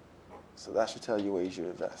 So that should tell you where you should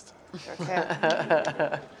invest.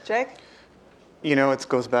 Okay. Jake? It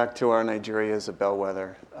goes back to our Nigeria as a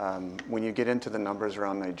bellwether. When you get into the numbers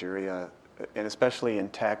around Nigeria, and especially in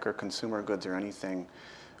tech or consumer goods or anything,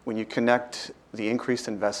 when you connect the increased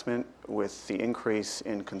investment with the increase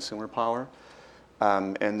in consumer power,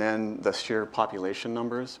 and then the sheer population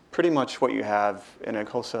numbers, pretty much what you have, and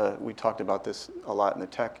Akosa, we talked about this a lot in the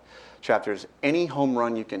tech chapters, any home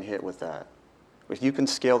run you can hit with that, if you can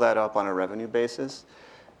scale that up on a revenue basis,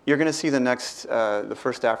 you're going to see the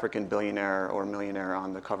first African billionaire or millionaire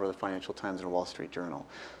on the cover of the Financial Times or Wall Street Journal.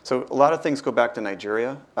 So a lot of things go back to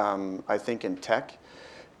Nigeria, I think, in tech.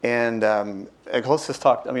 And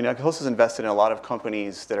Akosa's invested in a lot of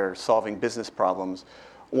companies that are solving business problems.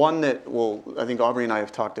 One that I think Aubrey and I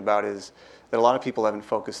have talked about is that a lot of people haven't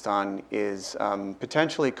focused on is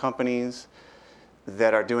potentially companies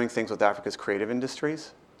that are doing things with Africa's creative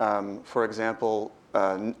industries. For example,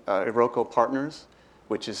 Iroko Partners,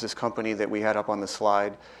 which is this company that we had up on the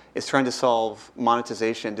slide, is trying to solve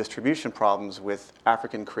monetization and distribution problems with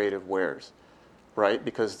African creative wares, right?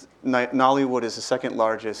 Because Nollywood is the second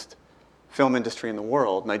largest film industry in the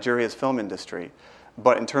world, Nigeria's film industry.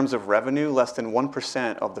 But in terms of revenue, less than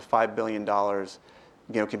 1% of the $5 billion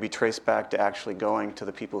can be traced back to actually going to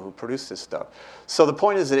the people who produce this stuff. So the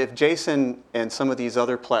point is that if Jason and some of these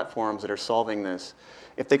other platforms that are solving this,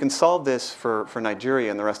 if they can solve this for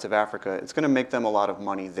Nigeria and the rest of Africa, it's going to make them a lot of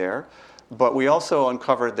money there. But we also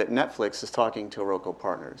uncovered that Netflix is talking to Oroco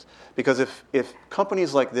Partners. Because if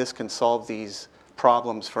companies like this can solve these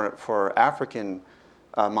problems for African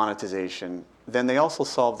monetization, then they also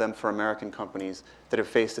solve them for American companies that have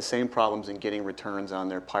faced the same problems in getting returns on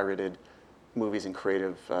their pirated movies and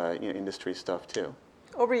creative industry stuff too.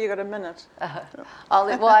 Aubrey, you got a minute.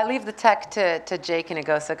 I leave the tech to Jake and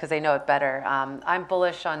Egosa because they know it better. I'm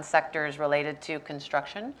bullish on sectors related to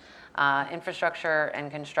construction. Infrastructure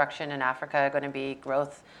and construction in Africa are going to be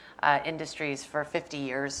growth industries for 50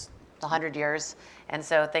 years, 100 years. And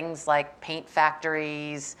so things like paint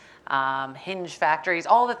factories, hinge factories,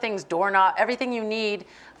 all the things, doorknob, everything you need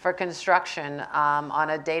for construction on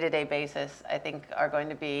a day-to-day basis, I think are going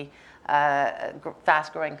to be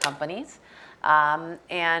fast-growing companies.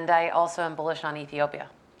 And I also am bullish on Ethiopia.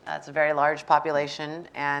 It's a very large population,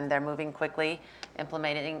 and they're moving quickly,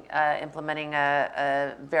 implementing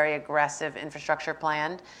a very aggressive infrastructure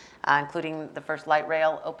plan, including the first light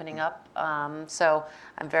rail opening up. So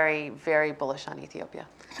I'm very, very bullish on Ethiopia.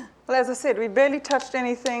 Well, as I said, we barely touched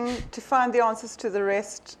anything. To find the answers to the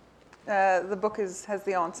rest, the book has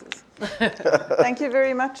the answers. Thank you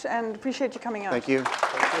very much, and appreciate you coming out. Thank you.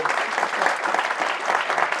 Thank you.